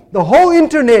whole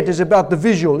internet is about the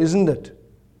visual, isn't it?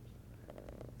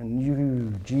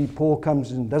 And Paul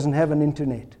comes and doesn't have an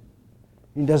internet.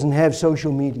 He doesn't have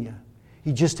social media.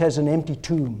 He just has an empty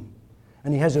tomb.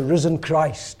 And he has a risen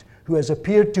Christ who has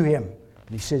appeared to him. And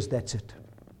he says, that's it.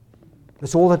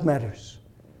 That's all that matters.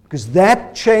 Because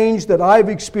that change that I've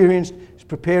experienced is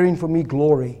preparing for me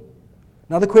glory.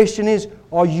 Now the question is,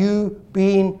 are you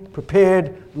being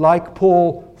prepared like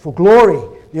Paul for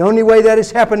glory? The only way that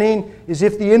is happening is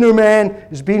if the inner man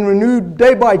is being renewed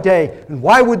day by day. And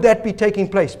why would that be taking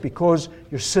place? Because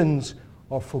your sins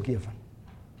are forgiven.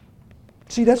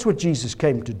 See, that's what Jesus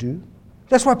came to do.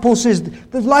 That's why Paul says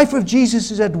the life of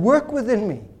Jesus is at work within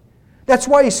me. That's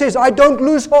why he says, I don't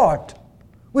lose heart.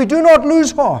 We do not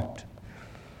lose heart.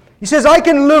 He says, I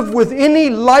can live with any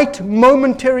light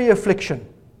momentary affliction.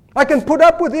 I can put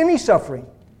up with any suffering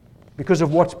because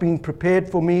of what's been prepared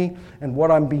for me and what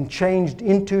I'm being changed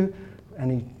into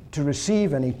and to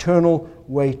receive an eternal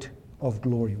weight of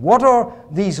glory. What are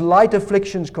these light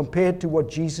afflictions compared to what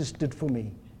Jesus did for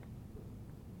me?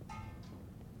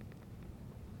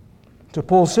 So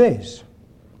Paul says,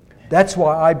 that's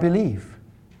why I believe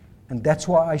and that's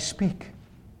why I speak.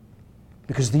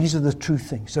 Because these are the true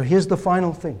things. So here's the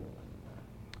final thing.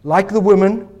 Like the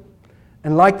women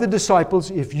and like the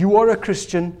disciples, if you are a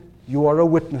Christian, you are a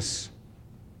witness.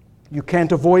 You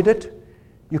can't avoid it.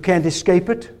 You can't escape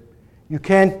it. You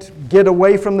can't get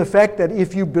away from the fact that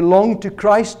if you belong to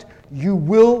Christ, you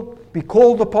will be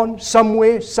called upon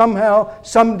somewhere, somehow,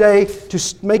 someday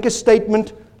to make a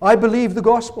statement, I believe the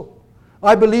gospel.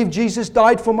 I believe Jesus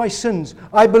died for my sins.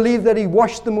 I believe that He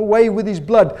washed them away with His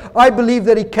blood. I believe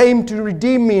that He came to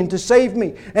redeem me and to save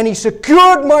me. And He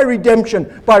secured my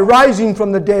redemption by rising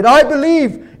from the dead. I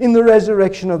believe in the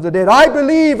resurrection of the dead. I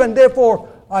believe and therefore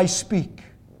I speak.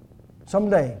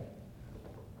 Someday,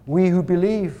 we who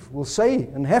believe will say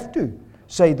and have to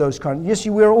say those kinds. Yes,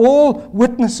 we're all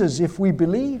witnesses if we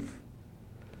believe.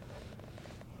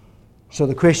 So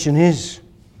the question is,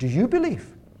 do you believe?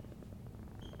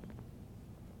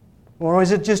 Or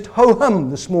is it just ho-hum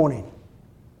this morning?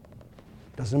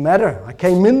 Doesn't matter. I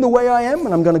came in the way I am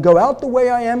and I'm going to go out the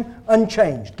way I am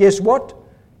unchanged. Guess what?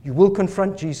 You will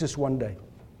confront Jesus one day.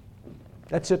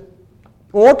 That's it.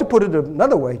 Or to put it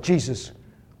another way, Jesus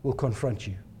will confront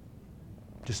you.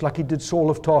 Just like He did Saul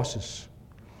of Tarsus.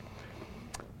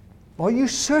 Are you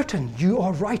certain you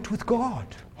are right with God?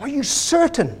 Are you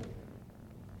certain?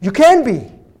 You can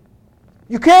be.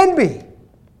 You can be.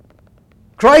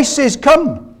 Christ says,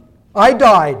 come. I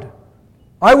died.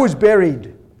 I was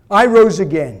buried. I rose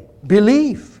again.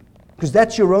 Believe, because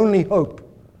that's your only hope.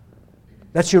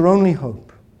 That's your only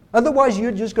hope. Otherwise,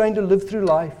 you're just going to live through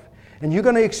life, and you're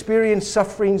going to experience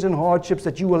sufferings and hardships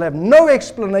that you will have no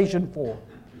explanation for.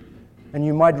 And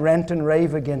you might rant and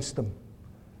rave against them.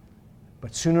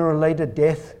 But sooner or later,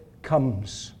 death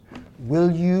comes. Will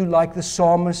you, like the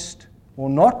psalmist, or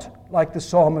not like the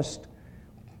psalmist,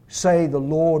 say, the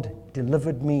Lord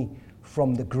delivered me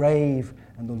from the grave,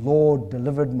 and the Lord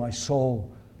delivered my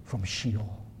soul from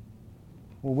Sheol?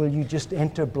 Or will you just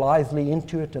enter blithely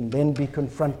into it and then be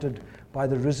confronted by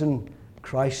the risen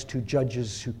Christ who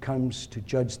comes to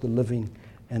judge the living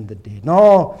and the dead?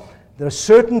 No, the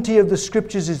certainty of the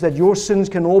Scriptures is that your sins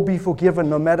can all be forgiven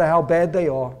no matter how bad they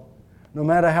are, no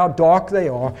matter how dark they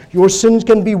are. Your sins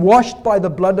can be washed by the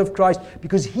blood of Christ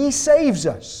because He saves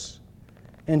us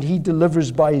and He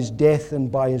delivers by His death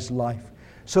and by His life.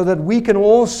 So that we can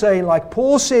all say, like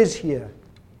Paul says here,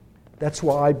 that's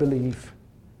why I believe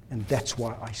and that's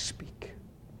why I speak.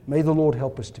 May the Lord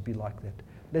help us to be like that.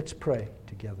 Let's pray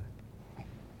together.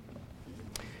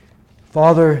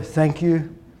 Father, thank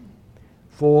you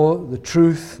for the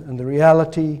truth and the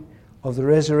reality of the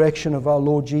resurrection of our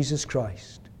Lord Jesus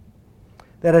Christ.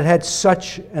 That it had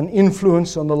such an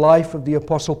influence on the life of the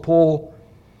Apostle Paul,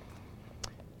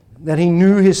 that he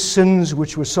knew his sins,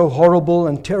 which were so horrible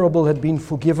and terrible, had been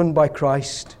forgiven by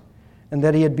Christ, and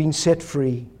that he had been set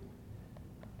free.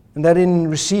 And that in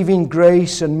receiving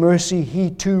grace and mercy, he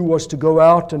too was to go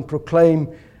out and proclaim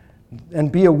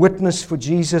and be a witness for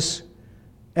Jesus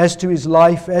as to his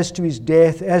life, as to his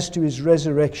death, as to his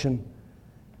resurrection,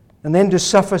 and then to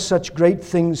suffer such great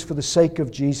things for the sake of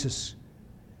Jesus,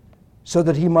 so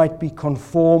that he might be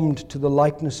conformed to the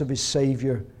likeness of his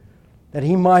Savior, that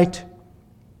he might,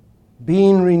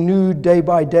 being renewed day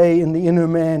by day in the inner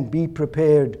man, be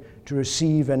prepared to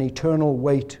receive an eternal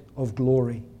weight of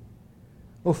glory.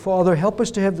 Oh, Father, help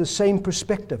us to have the same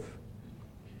perspective.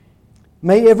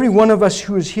 May every one of us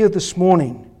who is here this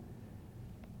morning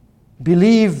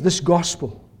believe this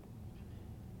gospel.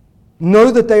 Know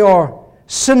that they are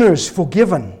sinners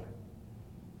forgiven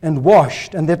and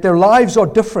washed, and that their lives are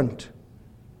different.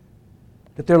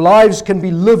 That their lives can be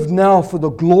lived now for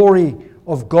the glory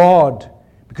of God,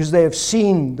 because they have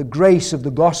seen the grace of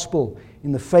the gospel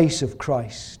in the face of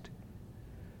Christ.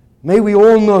 May we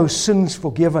all know sins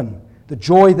forgiven, the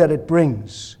joy that it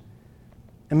brings.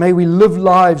 And may we live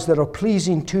lives that are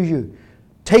pleasing to you.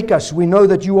 Take us, we know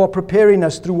that you are preparing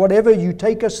us through whatever you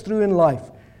take us through in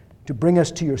life to bring us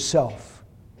to yourself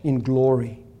in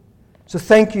glory. So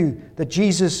thank you that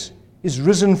Jesus is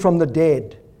risen from the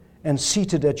dead and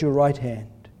seated at your right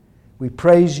hand. We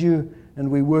praise you and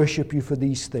we worship you for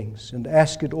these things and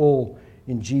ask it all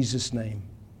in Jesus' name.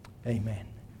 Amen.